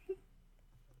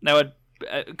 That would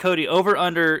Cody over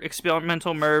under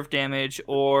experimental MIRV damage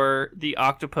or the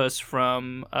octopus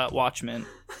from Watchmen.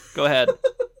 Go ahead.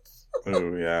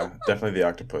 Oh yeah, definitely the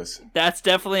octopus. That's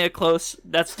definitely a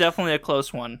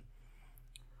close one.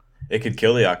 It could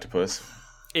kill the octopus.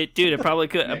 It probably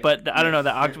could, but I don't know.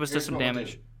 The octopus does some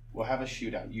damage. We'll have a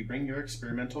shootout. You bring your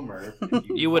experimental MIRV.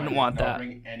 You wouldn't want that. I'll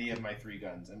bring any of my 3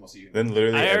 guns, and we'll see. Then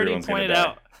literally everyone's gonna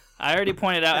die. I already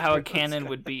pointed out how a cannon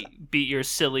would beat your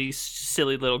silly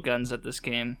little guns at this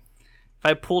game. If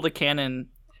I pulled a cannon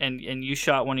and you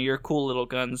shot one of your cool little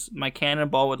guns, my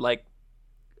cannonball would like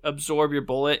absorb your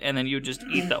bullet, and then you would just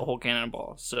eat that whole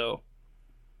cannonball. So,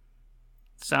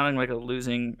 sounding like a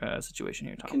losing situation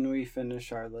here, Tom. Can we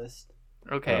finish our list?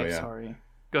 Okay, sorry.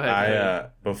 Go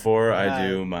ahead. Before I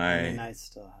do my... I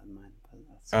still had mine.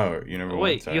 You number 1?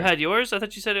 Wait, sorry. you had yours? I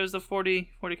thought you said it was the 40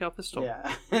 cal pistol.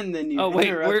 Yeah, and then you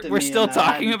we're still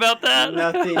talking about that?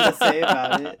 Nothing to say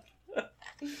about it.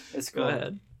 It's cool.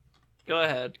 Go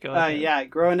ahead. Yeah,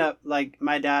 growing up, like,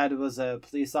 my dad was a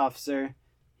police officer.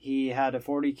 He had a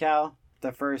 40 cal,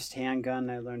 the first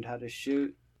handgun I learned how to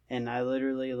shoot. And I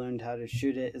literally learned how to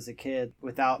shoot it as a kid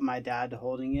without my dad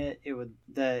holding it. It would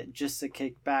just the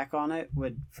kickback on it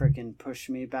would freaking push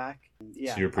me back.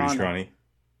 Yeah, so you're pretty scrawny.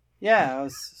 Yeah, I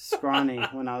was scrawny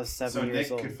when I was 7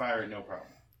 years old. So Nick could fire it, no problem.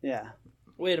 Yeah.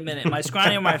 Wait a minute, am I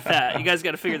scrawny or am I fat? You guys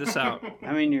got to figure this out.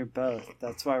 I mean, you're both.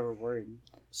 That's why we're worried.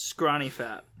 Scrawny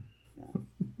fat. Yeah.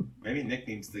 Maybe Nick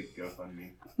needs to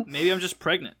GoFundMe. Maybe I'm just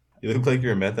pregnant. You look like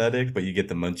you're a meth addict, but you get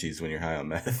the munchies when you're high on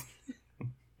meth.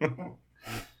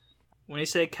 When you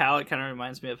say Cal, it kind of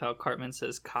reminds me of how Cartman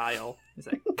says Kyle. He's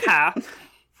like, Ka.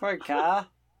 For Ka.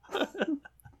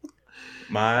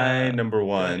 My number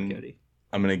one, Cody.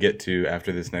 I'm going to get to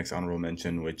after this next honorable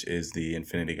mention, which is the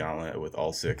Infinity Gauntlet with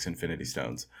all 6 Infinity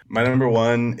Stones. My number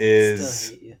one is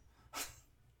Still hate you.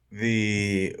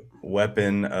 the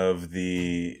weapon of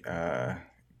the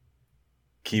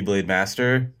Keyblade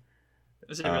Master.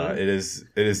 Is it really? It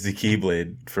is the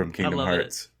Keyblade from Kingdom love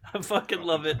Hearts. I fucking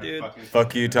love it, dude.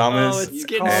 Fuck you, Thomas. Oh, it's You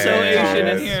getting called so it, Asian in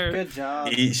Thomas. here. Good job.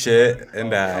 Eat shit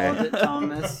and Called die. it,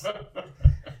 Thomas.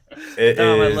 It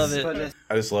Tom, I is- love it. But it's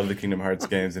I just love the Kingdom Hearts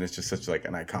games, and it's just such like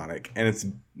an iconic, and it's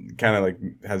kind of like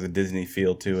has a Disney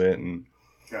feel to it, and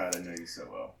God, I know you so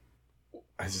well.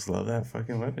 I just love that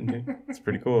fucking weapon, dude. It's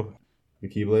pretty cool. The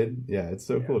Keyblade, yeah, it's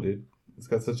so cool, dude. It's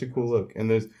got such a cool look,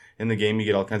 and there's in the game you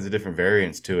get all kinds of different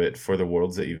variants to it for the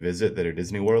worlds that you visit that are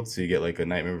Disney worlds. So you get like a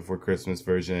Nightmare Before Christmas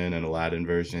version, an Aladdin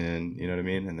version, you know what I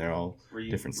mean? And they're all different were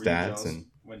you stats jealous and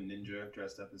when Ninja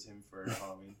dressed up as him for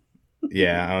Halloween.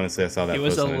 yeah. Honestly, I saw that. He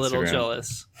was post a on little Instagram.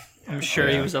 jealous. I'm sure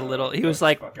yeah. he was a little. He was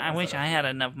like, Fucking I wish upset. I had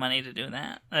enough money to do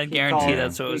that. I he guarantee called-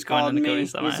 that's what he was going called into me.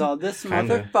 Cody's He mind. saw this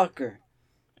Kinda. motherfucker.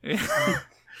 Kinda.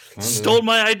 Stole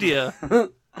my idea.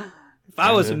 If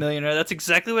I was a Kinda. millionaire, that's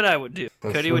exactly what I would do.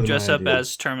 That's Cody would totally dress my up idea.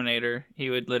 as Terminator. He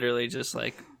would literally just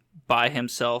like buy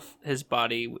himself his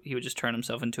body. He would just turn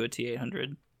himself into a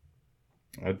T-800.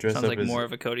 I'd dress Sounds up like as more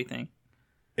of a Cody thing.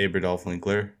 Aberdolf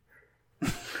Linkler.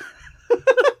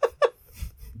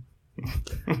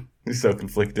 He's so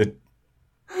conflicted.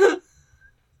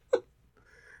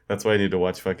 That's why I need to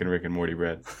watch fucking Rick and Morty,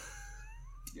 Brad.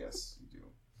 Yes, you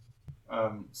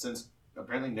do. Since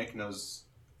apparently Nick knows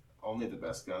only the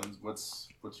best guns, what's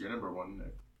your number one,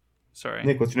 Nick? Sorry.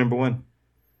 Nick, what's your number one?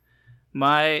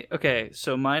 My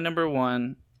number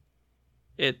one,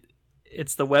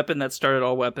 it's the weapon that started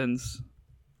all weapons.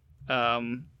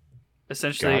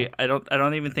 Essentially, God. I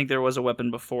don't even think there was a weapon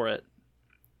before it.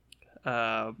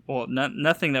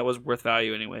 Nothing that was worth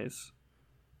value, anyways.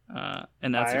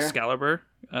 And that's Fire? Excalibur,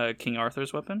 King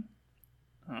Arthur's weapon.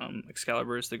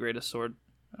 Excalibur is the greatest sword.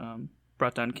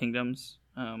 Brought down kingdoms.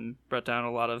 Brought down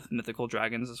a lot of mythical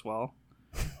dragons as well.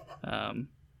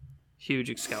 Huge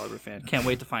Excalibur fan. Can't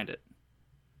wait to find it.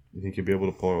 You think you'll be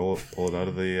able to pull it out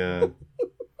of the?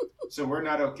 So we're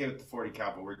not okay with the 40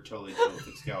 cal, but we're totally cool with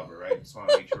Excalibur, right? Just want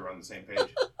to make sure we're on the same page.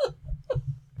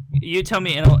 You tell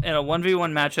me in a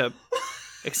 1v1 matchup,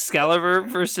 Excalibur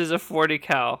versus a 40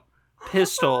 cal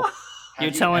pistol. You're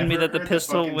Have you telling me ever that the heard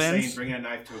pistol fucking wins? saying, bring a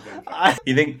knife to a gun?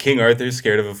 You think King Arthur's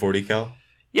scared of a 40 cal?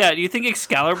 Yeah, do you think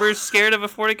Excalibur's scared of a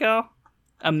 40 cal?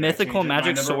 A mythical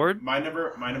magic sword? My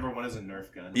number one is a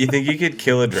Nerf gun. You think you could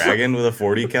kill a dragon with a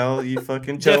 40 cal? You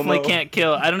fucking chomo? Definitely can't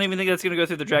kill. I don't even think that's gonna go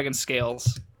through the dragon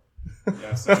scales.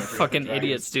 Yeah, sorry, I forgot Fucking dragons.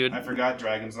 idiots, dude. I forgot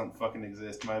dragons don't fucking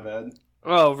exist. My bad.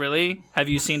 Oh, really? Have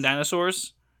you seen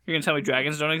dinosaurs? You're gonna tell me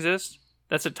dragons don't exist?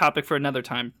 That's a topic for another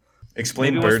time.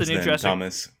 Explain Maybe what's the birds new then, Jurassic-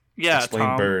 Thomas. Yeah, Explain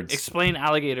Tom. birds. Explain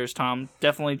alligators, Tom.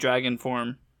 Definitely dragon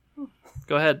form.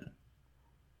 Go ahead.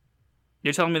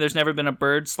 You're telling me there's never been a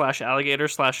bird / alligator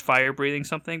 / fire breathing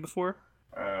something before?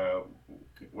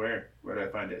 Where do I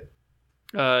find it?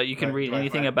 You can read do I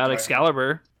anything find- about do I-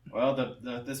 Excalibur. Well,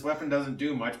 this weapon doesn't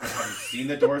do much, but have you seen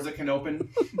the doors it can open?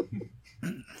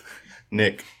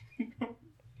 Nick,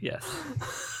 Yes,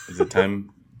 is it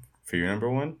time for your number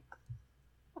one?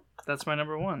 that's my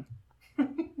number one.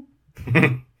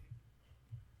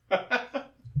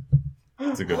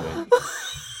 It's a good one.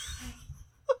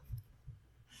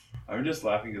 I'm just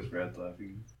laughing because Brad's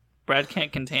laughing. Brad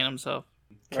can't contain himself.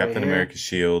 Captain here. America's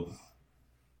shield,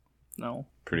 No,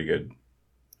 pretty good.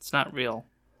 it's not real.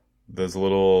 Those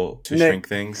little to Nick, shrink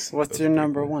things. What's those your are pretty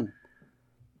number cool. one?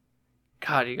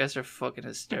 God, you guys are fucking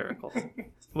hysterical.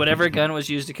 Whatever gun was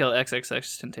used to kill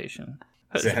XXX Temptation.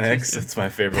 Xanax. That's my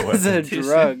favorite It's a weapon. Too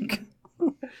drug.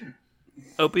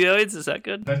 Opioids, is that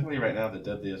good? Technically, right now, the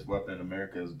deadliest weapon in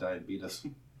America is diabetes.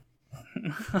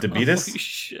 Diabetes? Holy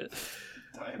shit.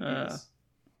 Diabetes.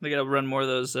 They gotta run more of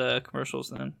those commercials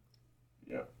then.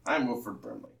 Yeah. I'm Wilford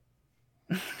Brimley.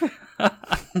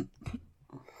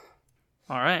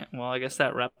 All right. Well, I guess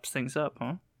that wraps things up,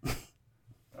 huh?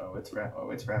 Oh, it's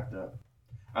wrapped up.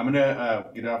 I'm gonna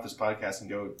get off this podcast and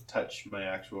go touch my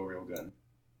actual real gun.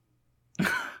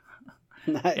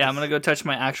 Nice. Yeah, I'm gonna go touch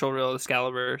my actual real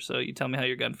Excalibur. So you tell me how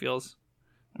your gun feels.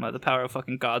 The power of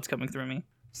fucking God's coming through me.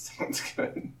 Sounds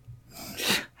good.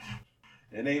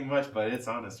 It ain't much, but it's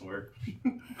honest work.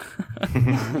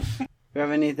 We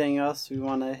have anything else we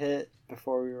want to hit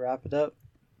before we wrap it up?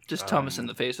 Just Thomas in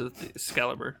the face with the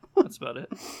Excalibur. That's about it.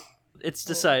 It's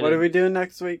decided. What are we doing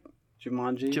next week?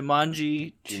 Jumanji?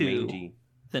 Jumanji 2. Jumanji.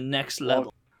 The next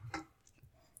level. All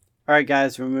right,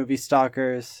 guys, we're Movie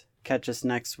Stalkers. Catch us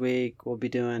next week. We'll be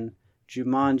doing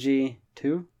Jumanji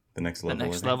 2. The next The level.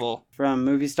 next level. From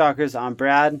Movie Stalkers, I'm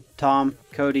Brad, Tom,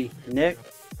 Cody, Nick.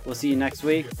 We'll see you next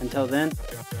week. Until then,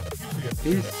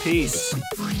 Peace.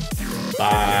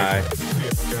 Bye.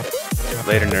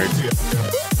 Later, nerds.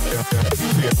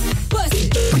 Bust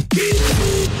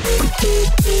it.